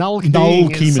 Null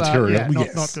key material,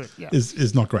 not good. Yeah.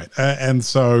 is not great. And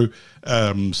so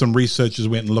some researchers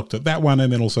went and looked at that one,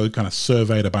 and then also kind of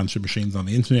surveyed a bunch of machines on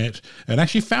the internet, and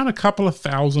actually found a couple of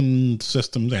thousand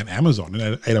systems at Amazon and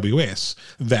at AWS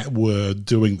that were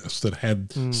doing this, that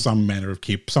had some manner of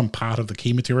some part of the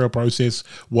key material process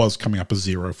was coming up as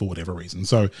zero for whatever reason.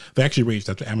 So they actually reached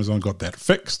out to Amazon, got that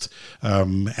fixed,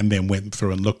 and then went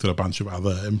through and looked at a bunch of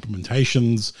other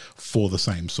implementations for the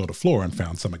same sort of flaw and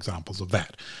found some examples of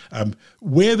that.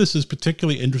 Where this is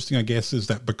particularly interesting, I guess, is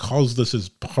that because this is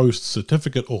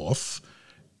post-certificate auth,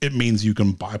 it means you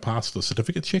can bypass the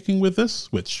certificate checking with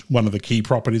this, which one of the key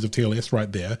properties of TLS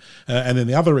right there. And then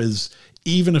the other is,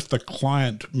 even if the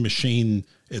client machine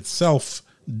itself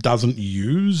doesn't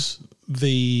use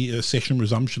the session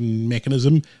resumption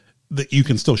mechanism, that you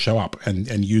can still show up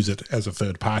and use it as a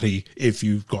third party if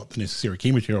you've got the necessary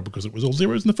key material, because it was all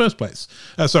zeros in the first place.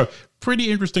 So pretty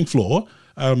interesting flaw,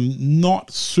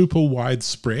 not super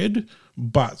widespread,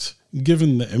 but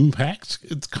given the impact,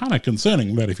 it's kind of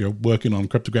concerning that if you're working on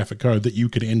cryptographic code that you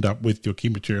could end up with your key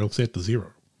material set to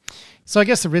zero. So I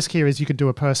guess the risk here is you could do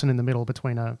a person in the middle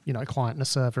between a client and a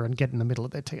server and get in the middle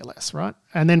of their TLS, right?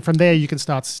 And then from there you can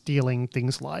start stealing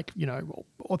things like,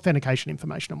 authentication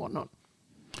information and whatnot.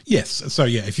 Yes. So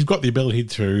yeah, if you've got the ability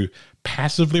to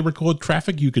passively record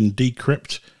traffic, you can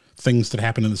decrypt things that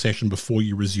happen in the session before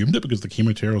you resumed it, because the key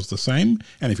material is the same.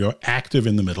 And if you're active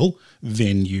in the middle,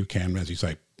 then you can, as you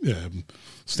say,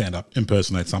 stand up,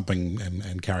 impersonate something,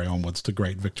 and carry onwards to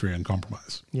great victory and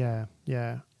compromise. Yeah.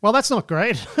 Well, that's not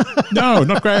great. No,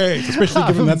 not great, especially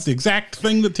given that's the exact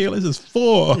thing that TLS is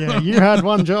for. Yeah, you had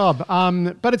one job.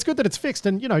 But it's good that it's fixed,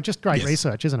 and, just great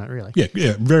research, isn't it, really?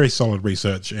 Yeah, very solid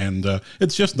research. And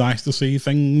it's just nice to see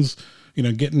things,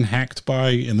 getting hacked by,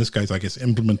 in this case, I guess,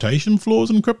 implementation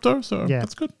flaws in crypto. So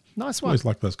that's good. Nice one. Always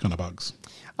like those kind of bugs.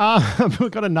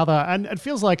 We've got another, and it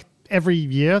feels like every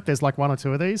year there's like one or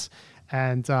two of these,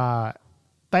 and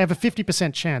they have a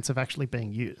 50% chance of actually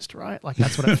being used, right? Like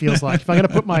that's what it feels like. If I'm going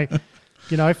to put my,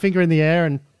 finger in the air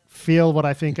and feel what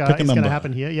I think is going to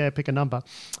happen here. Yeah, pick a number.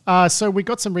 So we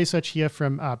got some research here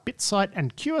from BitSight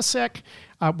and QSec,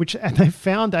 and they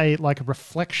found a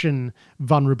reflection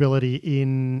vulnerability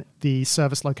in the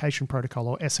service location protocol,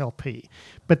 or SLP.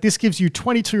 But this gives you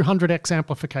 2200x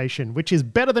amplification, which is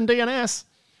better than DNS.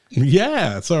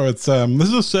 Yeah, so it's this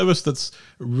is a service that's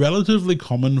relatively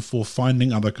common for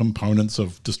finding other components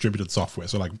of distributed software.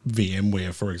 So like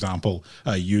VMware, for example,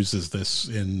 uses this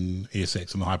in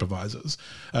ESX and the hypervisors.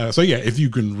 So yeah, if you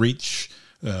can reach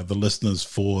the listeners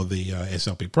for the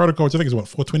SLP protocol, which I think is what,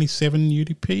 427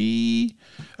 UDP,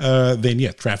 then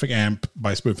yeah, traffic amp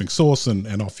by spoofing source,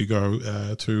 and off you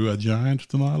go to a giant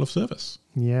denial of service.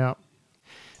 Yeah.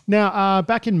 Now,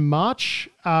 back in March,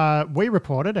 we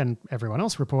reported, and everyone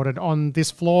else reported, on this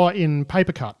flaw in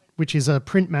PaperCut, which is a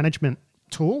print management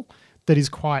tool that is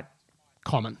quite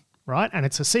common, right? And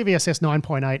it's a CVSS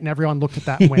 9.8, and everyone looked at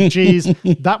that and went, geez,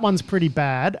 that one's pretty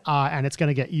bad, and it's going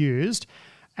to get used.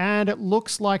 And it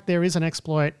looks like there is an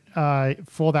exploit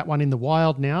for that one in the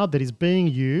wild now that is being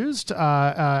used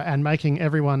and making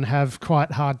everyone have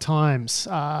quite hard times.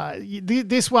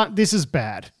 This is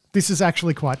bad. This is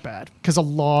actually quite bad because a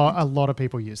lot of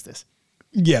people use this.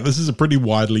 Yeah, this is a pretty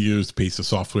widely used piece of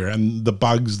software, and the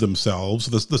bugs themselves,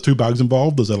 there's two bugs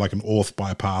involved. There's like an auth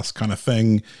bypass kind of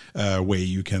thing where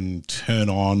you can turn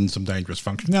on some dangerous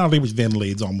functionality, which then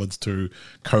leads onwards to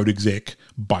code exec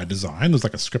by design. There's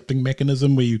like a scripting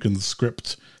mechanism where you can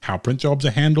script how print jobs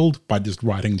are handled by just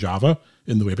writing Java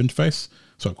in the web interface.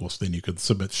 So, of course, then you could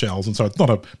submit shells. And so it's not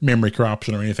a memory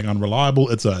corruption or anything unreliable.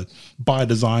 It's a by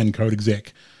design code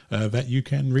exec that you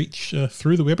can reach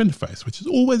through the web interface, which is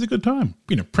always a good time.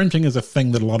 You know, printing is a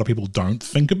thing that a lot of people don't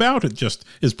think about. It just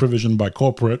is provisioned by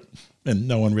corporate and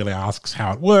no one really asks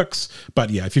how it works. But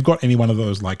yeah, if you've got any one of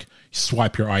those, like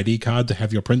swipe your ID card to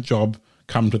have your print job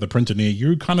come to the printer near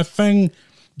you kind of thing,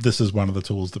 this is one of the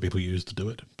tools that people use to do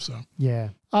it. So yeah.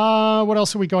 What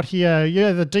else have we got here?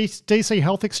 Yeah, the DC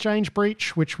Health Exchange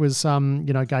breach, which was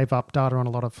gave up data on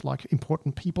a lot of like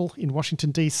important people in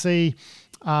Washington DC.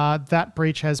 That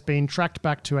breach has been tracked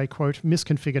back to a quote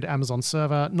misconfigured Amazon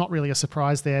server. Not really a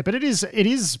surprise there, but it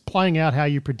is playing out how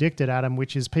you predicted, Adam,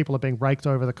 which is people are being raked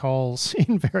over the coals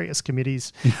in various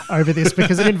committees over this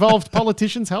because it involved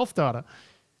politicians' health data.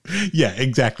 Yeah,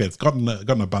 exactly. It's gotten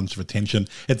a bunch of attention.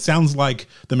 It sounds like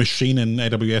the machine in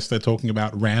AWS they're talking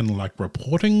about ran like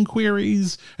reporting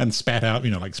queries and spat out,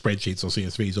 like spreadsheets or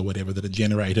CSVs or whatever that it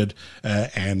generated.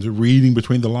 And reading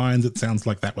between the lines, it sounds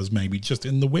like that was maybe just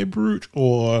in the web root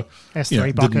or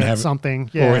S3 bucket, something,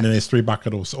 yeah, or in an S3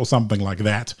 bucket or something like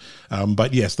that.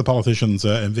 But yes, the politicians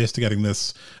are investigating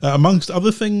this. Amongst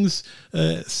other things,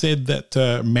 said that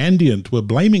Mandiant were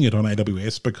blaming it on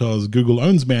AWS because Google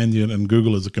owns Mandiant and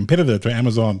Google is a competitor to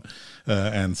Amazon,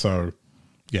 and so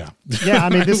yeah. I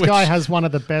mean, this guy has one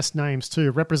of the best names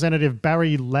too, Representative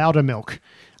Barry Loudermilk,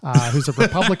 who's a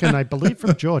Republican, I believe,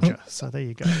 from Georgia. So there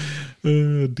you go.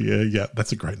 Dear, yeah,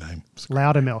 that's a great name.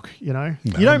 Loudermilk, you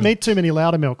don't meet too many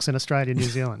Loudermilks in Australia, New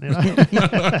Zealand. No,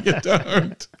 you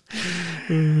don't.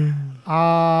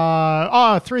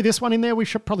 Threw this one in there. We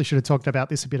probably should have talked about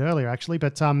this a bit earlier, actually.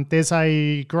 But there's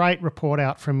a great report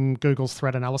out from Google's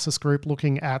threat analysis group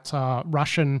looking at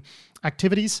Russian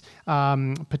activities,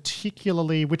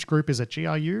 particularly which group is it?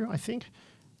 GRU, I think.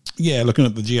 Yeah, looking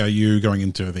at the GRU going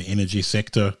into the energy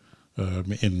sector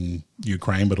in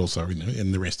Ukraine, but also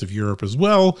in the rest of Europe as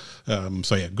well.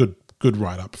 So yeah, good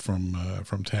write up from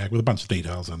TAG with a bunch of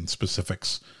details and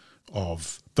specifics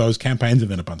of those campaigns and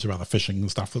then a bunch of other phishing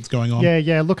stuff that's going on.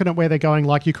 Yeah, looking at where they're going,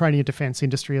 like Ukrainian defense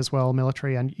industry as well,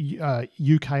 military and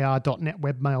UKR.net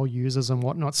webmail users and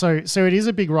whatnot. So it is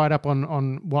a big write-up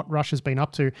on what Russia's been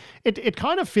up to. It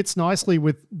kind of fits nicely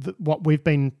with what we've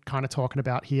been kind of talking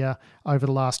about here over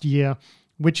the last year,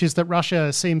 which is that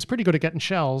Russia seems pretty good at getting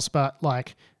shells, but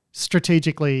like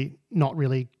strategically not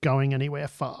really going anywhere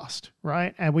fast,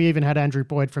 right? And we even had Andrew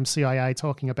Boyd from CIA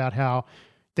talking about how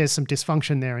there's some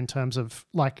dysfunction there in terms of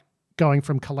like going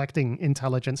from collecting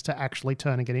intelligence to actually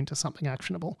turning it into something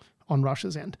actionable on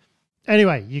Russia's end.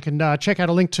 Anyway, you can check out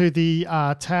a link to the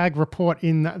TAG report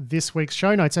in this week's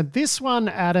show notes. And this one,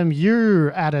 Adam, you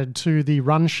added to the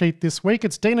run sheet this week.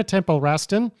 It's Dina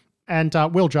Temple-Raston and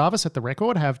Will Jarvis at The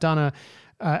Record have done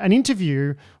an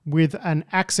interview with an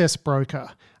access broker,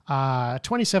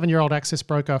 27-year-old access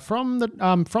broker from the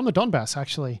Donbass,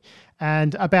 actually,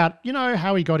 and about,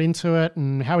 how he got into it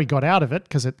and how he got out of it,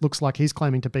 because it looks like he's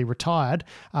claiming to be retired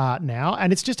now.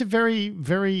 And it's just a very,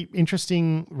 very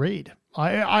interesting read.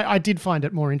 I did find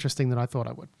it more interesting than I thought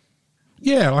I would.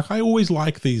 Yeah, like I always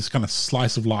like these kind of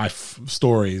slice of life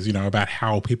stories, about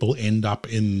how people end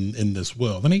up in this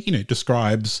world. And he,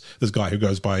 describes this guy who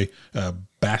goes by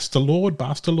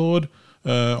Bastarlord,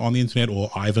 on the internet,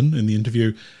 or Ivan in the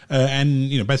interview. And,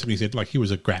 basically said like he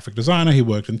was a graphic designer. He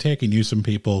worked in tech. He knew some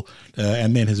people.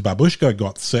 And then his babushka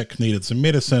got sick, needed some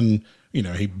medicine,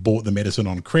 he bought the medicine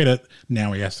on credit.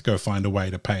 Now he has to go find a way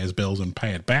to pay his bills and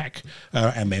pay it back.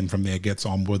 And then from there gets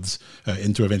onwards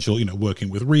into eventual, working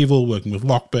with Revil, working with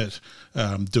Lockbit,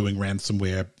 doing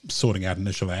ransomware, sorting out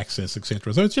initial access,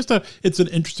 etc. So it's an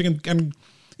interesting and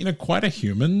quite a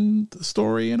human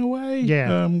story in a way.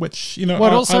 Yeah. Which, well,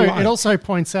 it also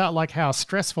points out like how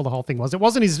stressful the whole thing was. It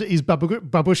wasn't his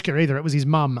babushka either. It was his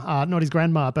mum, not his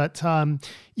grandma. But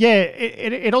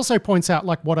it also points out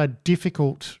like what a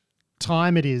difficult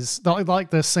time it is. Like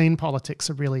the scene politics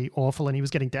are really awful, and he was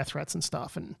getting death threats and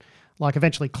stuff, and like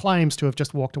eventually claims to have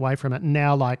just walked away from it, and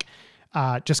now like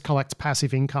just collects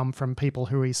passive income from people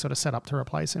who he sort of set up to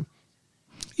replace him.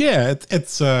 Yeah,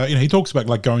 it's he talks about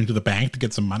like going to the bank to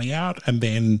get some money out, and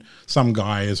then some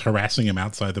guy is harassing him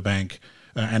outside the bank,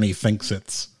 and he thinks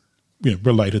it's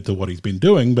related to what he's been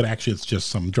doing, but actually it's just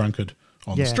some drunkard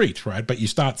on the street, right? But you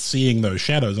start seeing those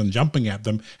shadows and jumping at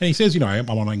them, and he says, I'm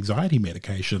on anxiety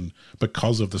medication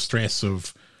because of the stress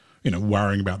of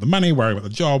worrying about the money, worrying about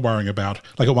the job, worrying about,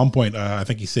 like at one point, I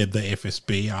think he said the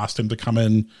FSB asked him to come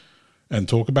in and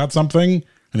talk about something.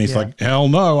 And he's like, hell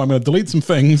no, I'm going to delete some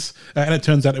things. And it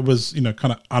turns out it was,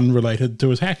 kind of unrelated to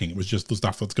his hacking. It was just the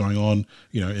stuff that's going on,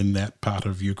 in that part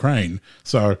of Ukraine.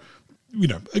 So,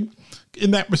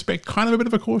 in that respect, kind of a bit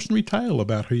of a cautionary tale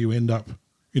about who you end up,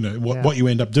 what you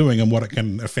end up doing and what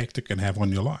effect it can have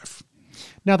on your life.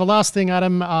 Now, the last thing,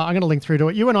 Adam, I'm going to link through to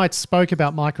it. You and I spoke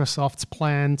about Microsoft's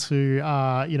plan to,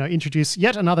 introduce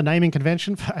yet another naming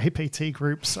convention for APT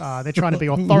groups. They're trying to be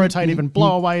authoritative and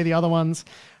blow away the other ones,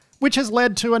 which has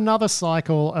led to another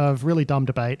cycle of really dumb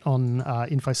debate on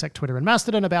InfoSec, Twitter, and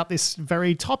Mastodon about this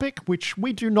very topic, which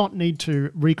we do not need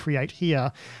to recreate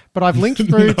here. But I've linked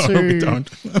through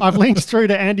I've linked through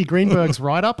to Andy Greenberg's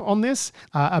write-up on this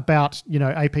about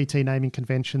APT naming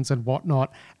conventions and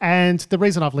whatnot. And the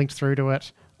reason I've linked through to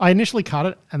it, I initially cut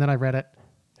it and then I read it,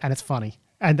 and it's funny.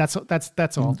 And that's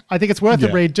all. I think it's worth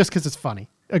a read just because it's funny.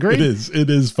 Agreed? It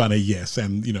is funny, yes.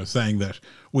 And, saying that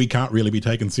we can't really be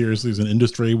taken seriously as an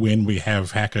industry when we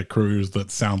have hacker crews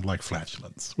that sound like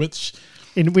flatulence,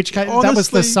 in which case, honestly, that was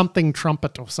the something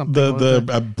trumpet or something.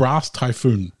 The brass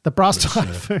typhoon. The brass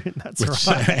typhoon, that's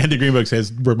right. Andy Greenberg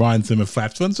says reminds him of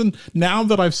flatulence. And now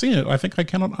that I've seen it, I think I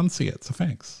cannot unsee it. So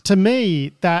thanks. To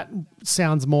me, that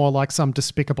sounds more like some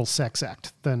despicable sex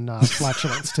act than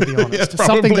flatulence, to be honest. Yeah,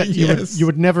 something that you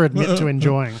would never admit to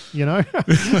enjoying,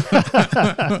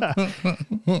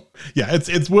 Yeah,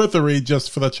 it's worth a read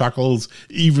just for the chuckles,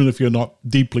 even if you're not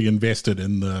deeply invested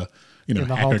in the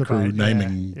hacker crew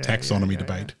naming taxonomy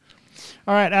debate.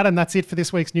 All right, Adam, that's it for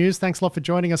this week's news. Thanks a lot for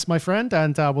joining us, my friend,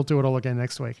 and we'll do it all again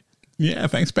next week. Yeah,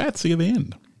 thanks, Pat. See you at the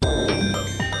end.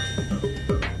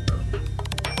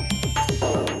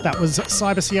 That was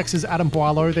CyberCX's Adam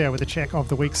Boileau there with a check of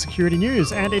the week's security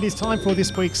news. And it is time for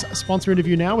this week's sponsor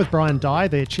interview now with Brian Dye,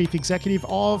 the Chief Executive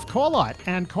of Corelight.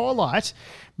 And Corelight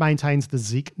maintains the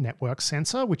Zeek network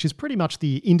sensor, which is pretty much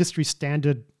the industry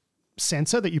standard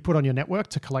sensor that you put on your network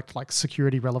to collect like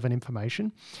security relevant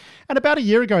information. And about a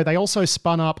year ago, they also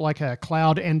spun up like a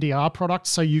cloud NDR product,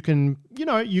 so you can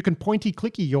pointy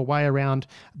clicky your way around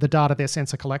the data their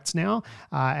sensor collects now.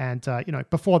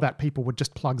 Before that, people would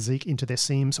just plug Zeek into their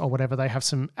SIEMs or whatever. They have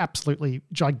some absolutely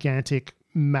gigantic,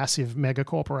 massive mega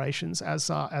corporations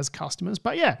as customers.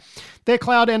 But yeah, their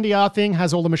cloud NDR thing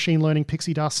has all the machine learning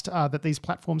pixie dust that these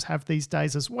platforms have these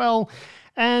days as well.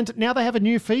 And now they have a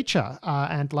new feature.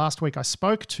 And last week I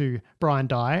spoke to Brian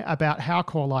Dye about how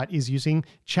Corelight is using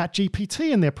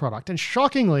ChatGPT in their product. And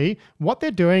shockingly, what they're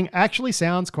doing actually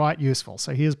sounds quite useful.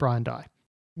 So here's Brian Dye.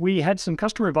 We had some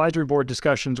customer advisory board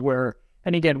discussions where,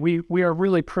 and again, we are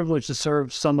really privileged to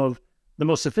serve some of the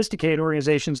most sophisticated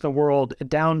organizations in the world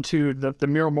down to the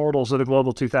mere mortals of the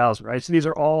Global 2000, right? So these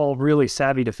are all really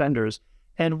savvy defenders.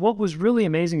 And what was really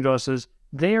amazing to us is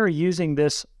they are using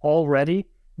this already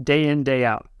day in, day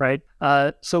out, right?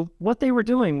 So what they were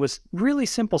doing was really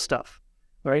simple stuff,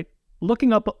 right?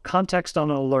 Looking up context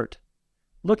on an alert,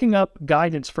 looking up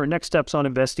guidance for next steps on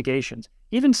investigations.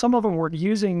 Even some of them were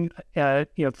using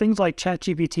things like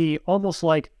ChatGPT almost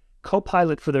like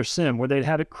Copilot for their SIM, where they'd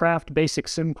had it craft basic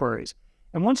SIM queries.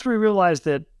 And once we realized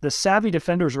that the savvy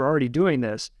defenders were already doing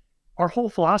this, our whole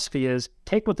philosophy is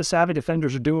take what the savvy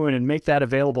defenders are doing and make that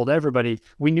available to everybody.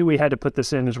 We knew we had to put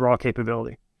this in as raw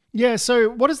capability. Yeah, so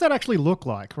what does that actually look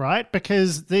like, right?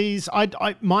 Because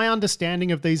my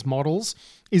understanding of these models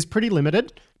is pretty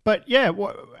limited. But yeah,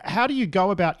 how do you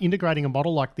go about integrating a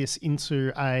model like this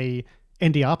into a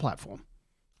NDR platform?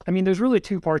 I mean, there's really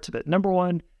two parts of it. Number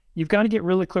one, you've got to get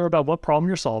really clear about what problem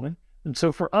you're solving. And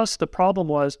so for us, the problem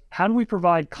was, how do we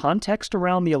provide context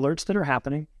around the alerts that are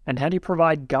happening? And how do you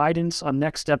provide guidance on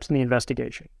next steps in the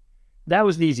investigation? That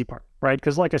was the easy part, right?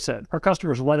 Because like I said, our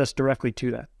customers led us directly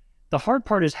to that. The hard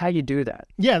part is how you do that.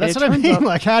 Yeah, that's what I mean.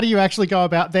 Like, how do you actually go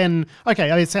about then? Okay,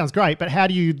 it sounds great, but how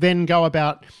do you then go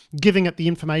about giving it the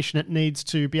information it needs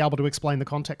to be able to explain the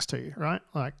context to you, right?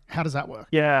 Like, how does that work?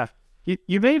 Yeah.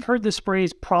 You may have heard this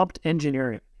phrase prompt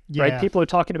engineering, right? People are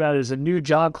talking about it as a new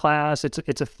job class.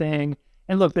 It's a thing.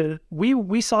 And look,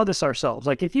 we saw this ourselves.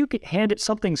 Like, if you could hand it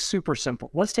something super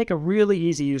simple, let's take a really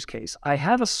easy use case. I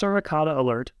have a Suricata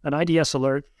alert, an IDS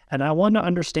alert, and I want to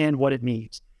understand what it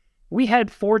means. We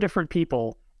had 4 different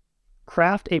people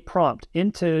craft a prompt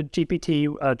into GPT,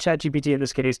 ChatGPT in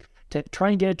this case, to try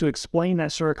and get it to explain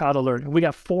that Suricata alert. And we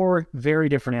got 4 very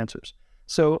different answers.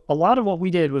 So a lot of what we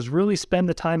did was really spend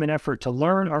the time and effort to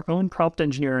learn our own prompt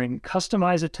engineering,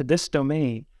 customize it to this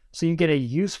domain, so you get a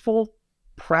useful,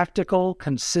 practical,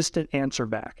 consistent answer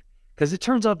back. Because it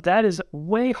turns out that is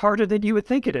way harder than you would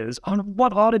think it is on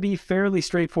what ought to be fairly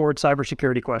straightforward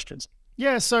cybersecurity questions.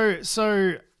 Yeah,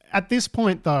 so at this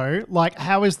point though, like,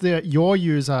 how is your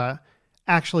user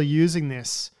actually using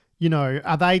this? You know,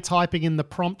 are they typing in the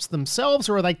prompts themselves,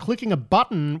 or are they clicking a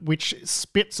button which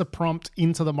spits a prompt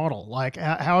into the model? Like,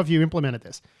 how have you implemented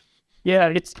this?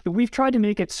 Yeah, we've tried to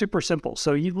make it super simple.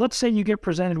 So let's say you get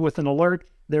presented with an alert.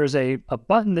 There's a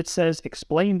button that says,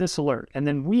 explain this alert. And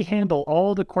then we handle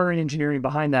all the query engineering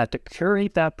behind that to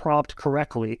curate that prompt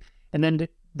correctly. And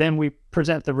then we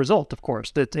present the result, of course.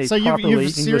 That's a properly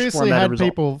you've seriously had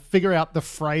people figure out the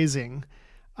phrasing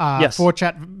for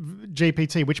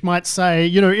ChatGPT, which might say,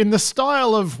 you know, in the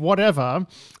style of whatever,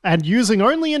 and using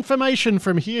only information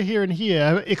from here, here, and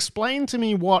here, explain to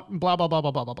me what blah, blah, blah,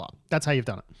 blah, blah, blah, blah. That's how you've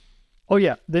done it. Oh,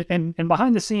 yeah. And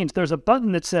behind the scenes, there's a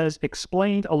button that says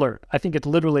explained alert. I think it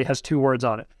literally has 2 words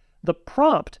on it. The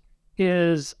prompt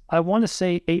is, I want to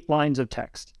say 8 lines of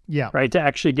text. Yeah. Right. To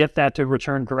actually get that to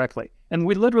return correctly. And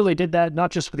we literally did that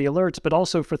not just for the alerts, but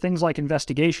also for things like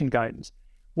investigation guidance.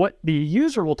 What the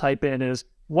user will type in is,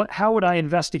 how would I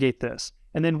investigate this?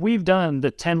 And then we've done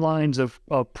the 10 lines of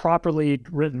properly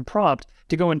written prompt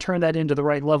to go and turn that into the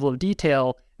right level of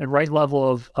detail and right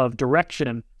level of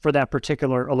direction for that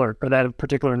particular alert or that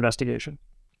particular investigation.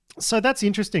 So that's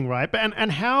interesting, right?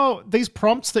 And how these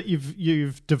prompts that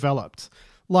you've developed,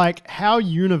 like, how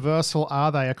universal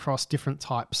are they across different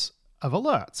types of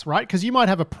alerts, right? Because you might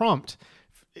have a prompt,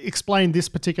 explain this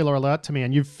particular alert to me,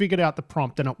 and you've figured out the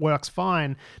prompt and it works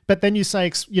fine. But then you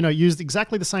say, you know, use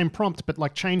exactly the same prompt, but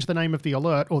like change the name of the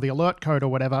alert or the alert code or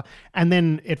whatever, and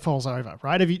then it falls over,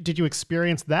 right? Did you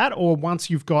experience that? Or once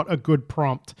you've got a good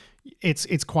prompt,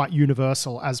 it's quite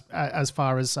universal as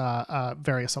far as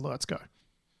various alerts go?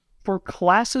 For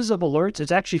classes of alerts,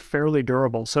 it's actually fairly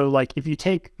durable. So like if you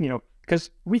take, you know,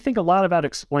 because we think a lot about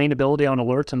explainability on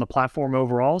alerts and the platform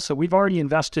overall. So we've already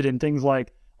invested in things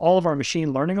like all of our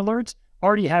machine learning alerts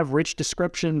already have rich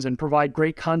descriptions and provide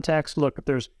great context. Look, if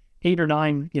there's 8 or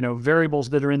 9, you know, variables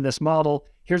that are in this model,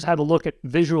 here's how to look at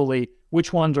visually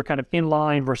which ones are kind of in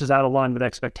line versus out of line with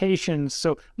expectations.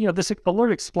 So, you know, this alert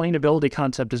explainability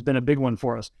concept has been a big one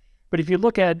for us. But if you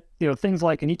look at, you know, things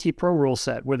like an ET Pro rule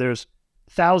set where there's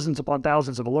thousands upon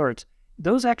thousands of alerts,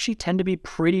 those actually tend to be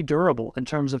pretty durable in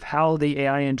terms of how the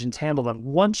AI engines handle them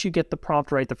once you get the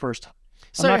prompt right the first time.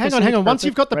 So hang on. Once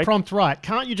you've got the prompt right,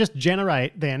 can't you just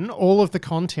generate then all of the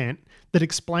content that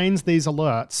explains these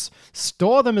alerts,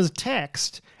 store them as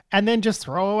text, and then just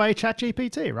throw away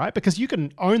ChatGPT, right? Because you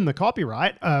can own the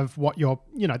copyright of what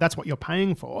that's what you're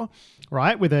paying for,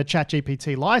 right? With a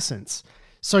ChatGPT license.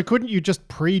 So couldn't you just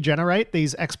pre-generate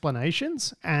these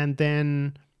explanations and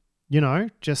then, you know,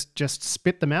 just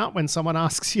spit them out when someone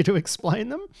asks you to explain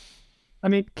them? I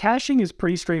mean, caching is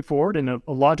pretty straightforward and a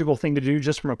logical thing to do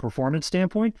just from a performance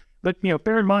standpoint. But, you know,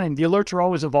 bear in mind, the alerts are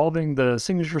always evolving. The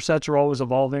signature sets are always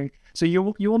evolving. So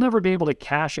you will never be able to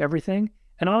cache everything.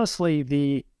 And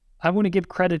honestly, I want to give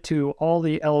credit to all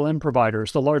the LLM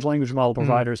providers, the large language model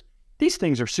providers. These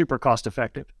things are super cost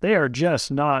effective. They are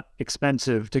just not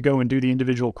expensive to go and do the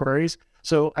individual queries.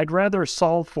 So I'd rather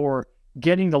solve for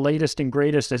getting the latest and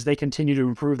greatest as they continue to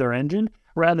improve their engine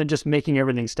rather than just making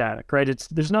everything static, right?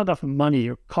 There's not enough money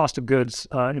or cost of goods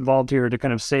involved here to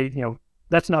kind of say, you know,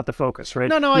 that's not the focus, right?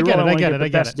 No, I get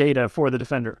it. Best data for the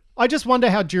defender. I just wonder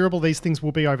how durable these things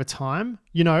will be over time.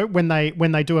 You know, when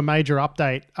they do a major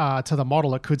update to the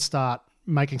model, it could start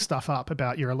making stuff up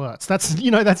about your alerts.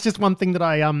 That's just one thing that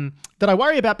I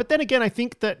worry about. But then again, I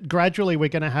think that gradually we're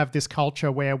going to have this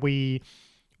culture where we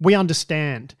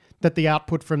understand that the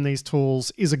output from these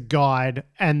tools is a guide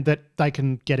and that they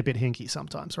can get a bit hinky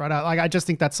sometimes, right? I just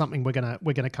think that's something we're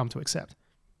gonna come to accept.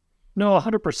 No,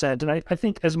 100%. And I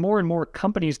think as more and more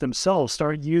companies themselves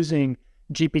start using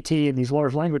GPT and these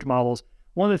large language models,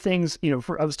 one of the things,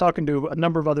 I was talking to a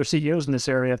number of other CEOs in this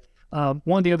area.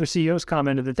 One of the other CEOs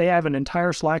commented that they have an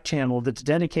entire Slack channel that's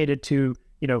dedicated to,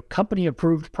 company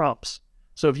approved prompts.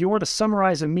 So if you want to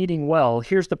summarize a meeting well,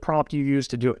 here's the prompt you use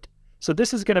to do it. So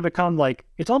this is going to become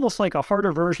it's almost like a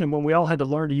harder version when we all had to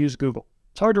learn to use Google.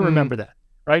 It's hard to remember that,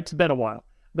 right? It's been a while.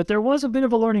 But there was a bit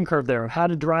of a learning curve there of how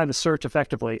to drive a search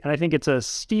effectively. And I think it's a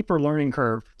steeper learning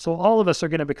curve. So all of us are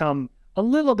going to become a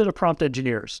little bit of prompt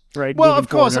engineers, right? Well, of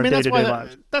course. I mean,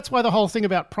 that's why the whole thing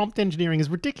about prompt engineering is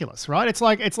ridiculous, right? It's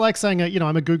like saying,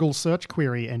 I'm a Google search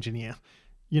query engineer,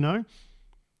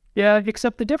 Yeah,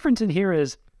 except the difference in here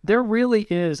is there really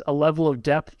is a level of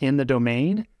depth in the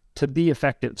domain to be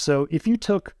effective. So if you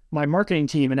took my marketing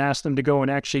team and asked them to go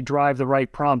and actually drive the right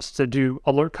prompts to do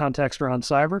alert context around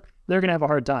cyber, they're going to have a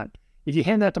hard time. If you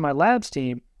hand that to my labs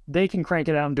team, they can crank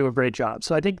it out and do a great job.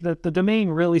 So I think that the domain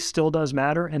really still does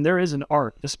matter, and there is an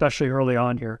art, especially early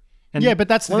on here. And yeah, but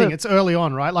that's the thing. It's early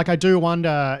on, right? Like I do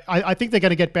wonder, I think they're going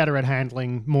to get better at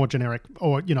handling more generic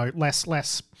or,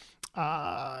 less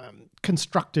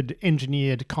constructed,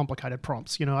 engineered, complicated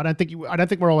prompts. I don't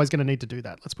think we're always going to need to do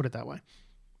that. Let's put it that way.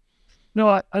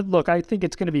 No, I think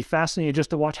it's going to be fascinating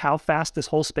just to watch how fast this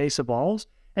whole space evolves.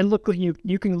 And look,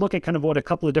 you can look at kind of what a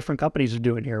couple of different companies are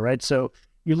doing here, right? So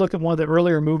you look at one of the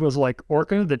earlier moves like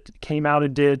Orca that came out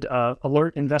and did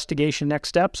alert investigation next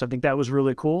steps. I think that was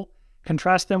really cool.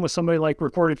 Contrast them with somebody like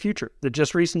Recorded Future that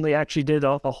just recently actually did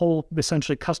a whole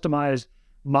essentially customized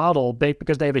model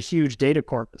because they have a huge data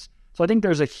corpus. So I think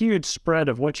there's a huge spread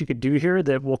of what you could do here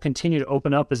that will continue to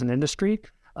open up as an industry.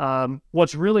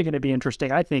 What's really going to be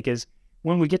interesting, I think, is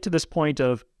when we get to this point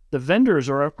of the vendors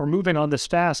are moving on this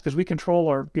fast because we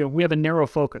control we have a narrow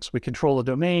focus. We control the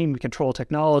domain, we control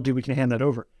technology, we can hand that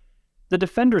over. The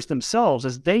defenders themselves,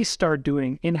 as they start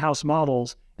doing in-house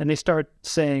models and they start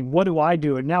saying, what do I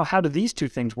do? And now how do these two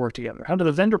things work together? How do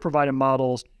the vendor provided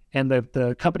models and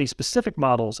the company-specific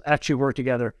models actually work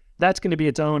together? That's going to be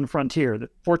its own frontier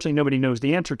that fortunately nobody knows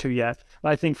the answer to yet.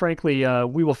 I think, frankly,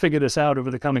 we will figure this out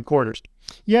over the coming quarters.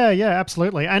 Yeah,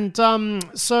 absolutely. And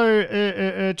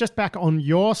so just back on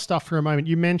your stuff for a moment,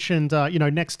 you mentioned,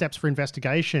 next steps for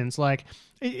investigations. Like,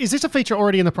 is this a feature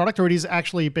already in the product or it is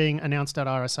actually being announced at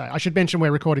RSA? I should mention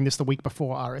we're recording this the week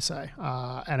before RSA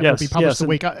and it will be published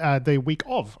the week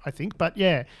of, I think. But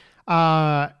yeah,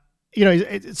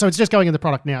 so it's just going in the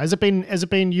product now. Has it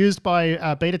been used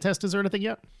by beta testers or anything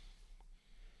yet?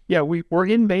 Yeah, we're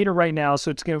in beta right now,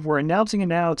 so we're announcing it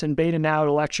now. It's in beta now.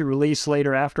 It'll actually release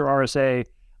later after RSA.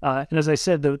 And as I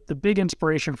said, the big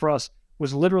inspiration for us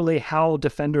was literally how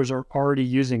defenders are already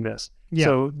using this. Yeah.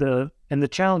 So the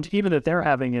challenge even that they're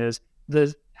having is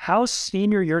how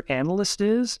senior your analyst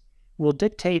is will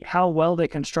dictate how well they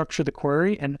can structure the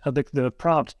query and the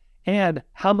prompt and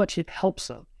how much it helps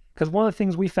them. Because one of the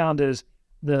things we found is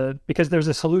because there's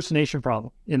this hallucination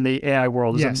problem in the AI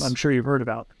world, as yes. I'm sure you've heard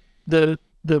about.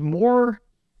 The more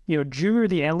junior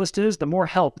the analyst is, the more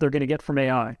help they're going to get from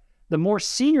AI. The more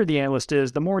senior the analyst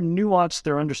is, the more nuanced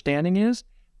their understanding is,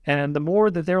 and the more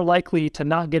that they're likely to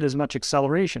not get as much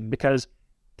acceleration. Because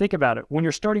think about it, when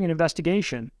you're starting an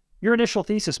investigation, your initial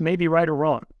thesis may be right or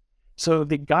wrong. So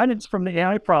the guidance from the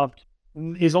AI prompt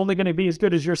is only going to be as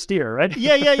good as your steer, right?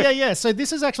 Yeah. So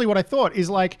this is actually what I thought is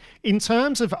like, in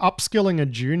terms of upskilling a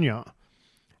junior,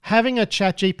 having a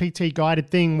ChatGPT guided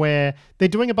thing where they're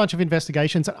doing a bunch of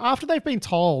investigations and after they've been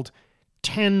told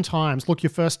 10 times, look,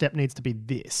 your first step needs to be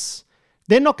this,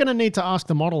 they're not going to need to ask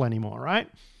the model anymore, right?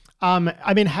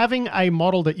 I mean, having a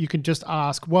model that you can just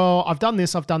ask, well, I've done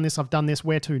this,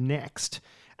 where to next?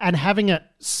 And having it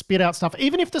spit out stuff,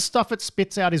 even if the stuff it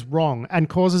spits out is wrong and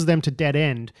causes them to dead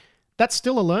end, that's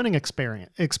still a learning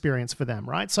experience for them,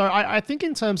 right? So I think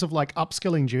in terms of like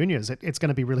upskilling juniors, it's going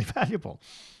to be really valuable.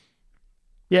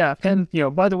 Yeah, and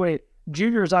by the way,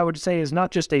 juniors, I would say, is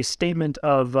not just a statement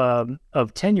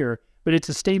of tenure, but it's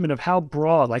a statement of how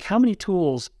broad, like how many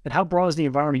tools and how broad is the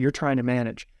environment you're trying to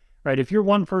manage, right? If you're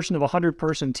one person of a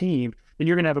 100-person team, then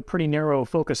you're going to have a pretty narrow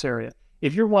focus area.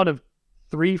 If you're one of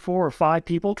 3, 4, or 5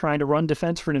 people trying to run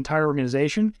defense for an entire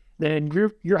organization, then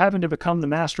you're having to become the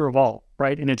master of all,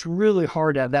 right? And it's really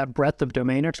hard to have that breadth of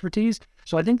domain expertise.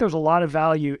 So I think there's a lot of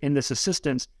value in this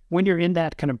assistance when you're in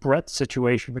that kind of breadth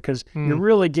situation, because you're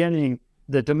really getting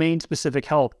the domain-specific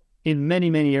help in many,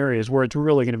 many areas where it's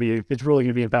really going to be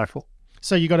impactful.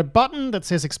 So you got a button that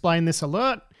says "Explain this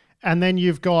alert," and then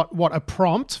you've got a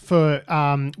prompt for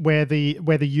where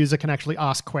the user can actually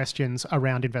ask questions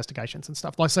around investigations and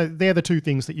stuff. Like, so they're the two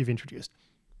things that you've introduced.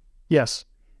 Yes.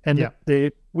 And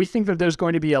we think that there's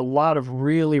going to be a lot of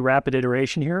really rapid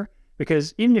iteration here,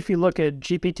 because even if you look at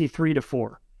GPT-3 to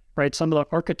 4, right, some of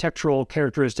the architectural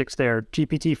characteristics there,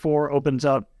 GPT-4 opens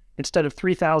up, instead of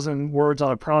 3,000 words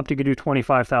on a prompt, you could do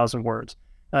 25,000 words.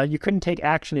 You couldn't take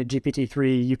action at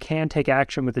GPT-3. You can take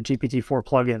action with the GPT-4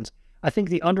 plugins. I think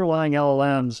the underlying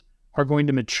LLMs are going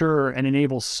to mature and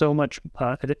enable so much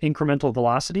incremental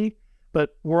velocity,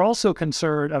 but we're also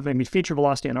concerned of, feature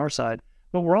velocity on our side,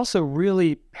 but we're also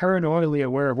really paranoidally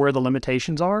aware of where the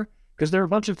limitations are, because there are a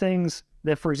bunch of things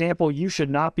that, for example, you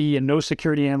should not be, and no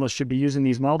security analyst should be using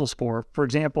these models for. For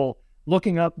example,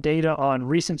 looking up data on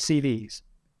recent CVs.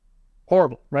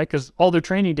 Horrible, right? Because all their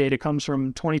training data comes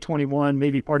from 2021,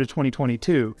 maybe part of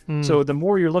 2022. So the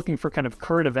more you're looking for kind of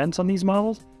current events on these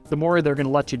models, the more they're going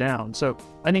to let you down. So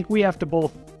I think we have to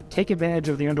both take advantage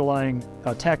of the underlying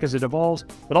tech as it evolves,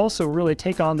 but also really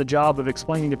take on the job of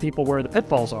explaining to people where the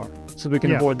pitfalls are so we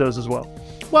can avoid those as well.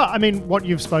 Well, what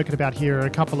you've spoken about here are a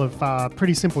couple of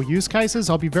pretty simple use cases.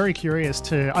 I'll be very curious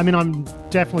I'm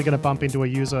definitely going to bump into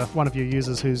one of your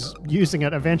users who's using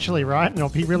it eventually, right? And I'll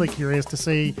be really curious to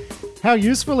see how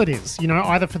useful it is,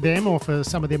 either for them or for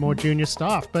some of their more junior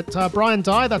staff. But Brian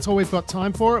Dye, that's all we've got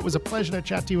time for. It was a pleasure to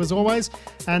chat to you as always,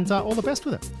 and all the best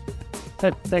with it.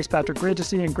 Hey, thanks, Patrick. Great to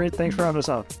see you, and great thanks for having us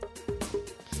on.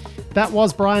 That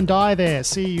was Brian Dye there,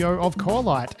 CEO of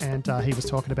Corelight, and he was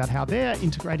talking about how they're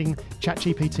integrating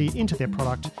ChatGPT into their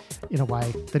product in a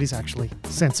way that is actually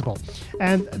sensible.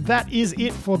 And that is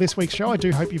it for this week's show. I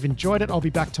do hope you've enjoyed it. I'll be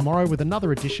back tomorrow with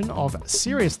another edition of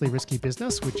Seriously Risky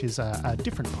Business, which is a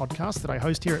different podcast that I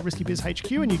host here at Risky Biz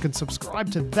HQ, and you can subscribe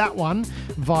to that one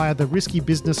via the Risky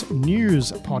Business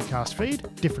News podcast feed,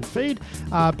 different feed.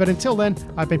 But until then,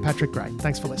 I've been Patrick Gray.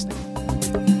 Thanks for listening.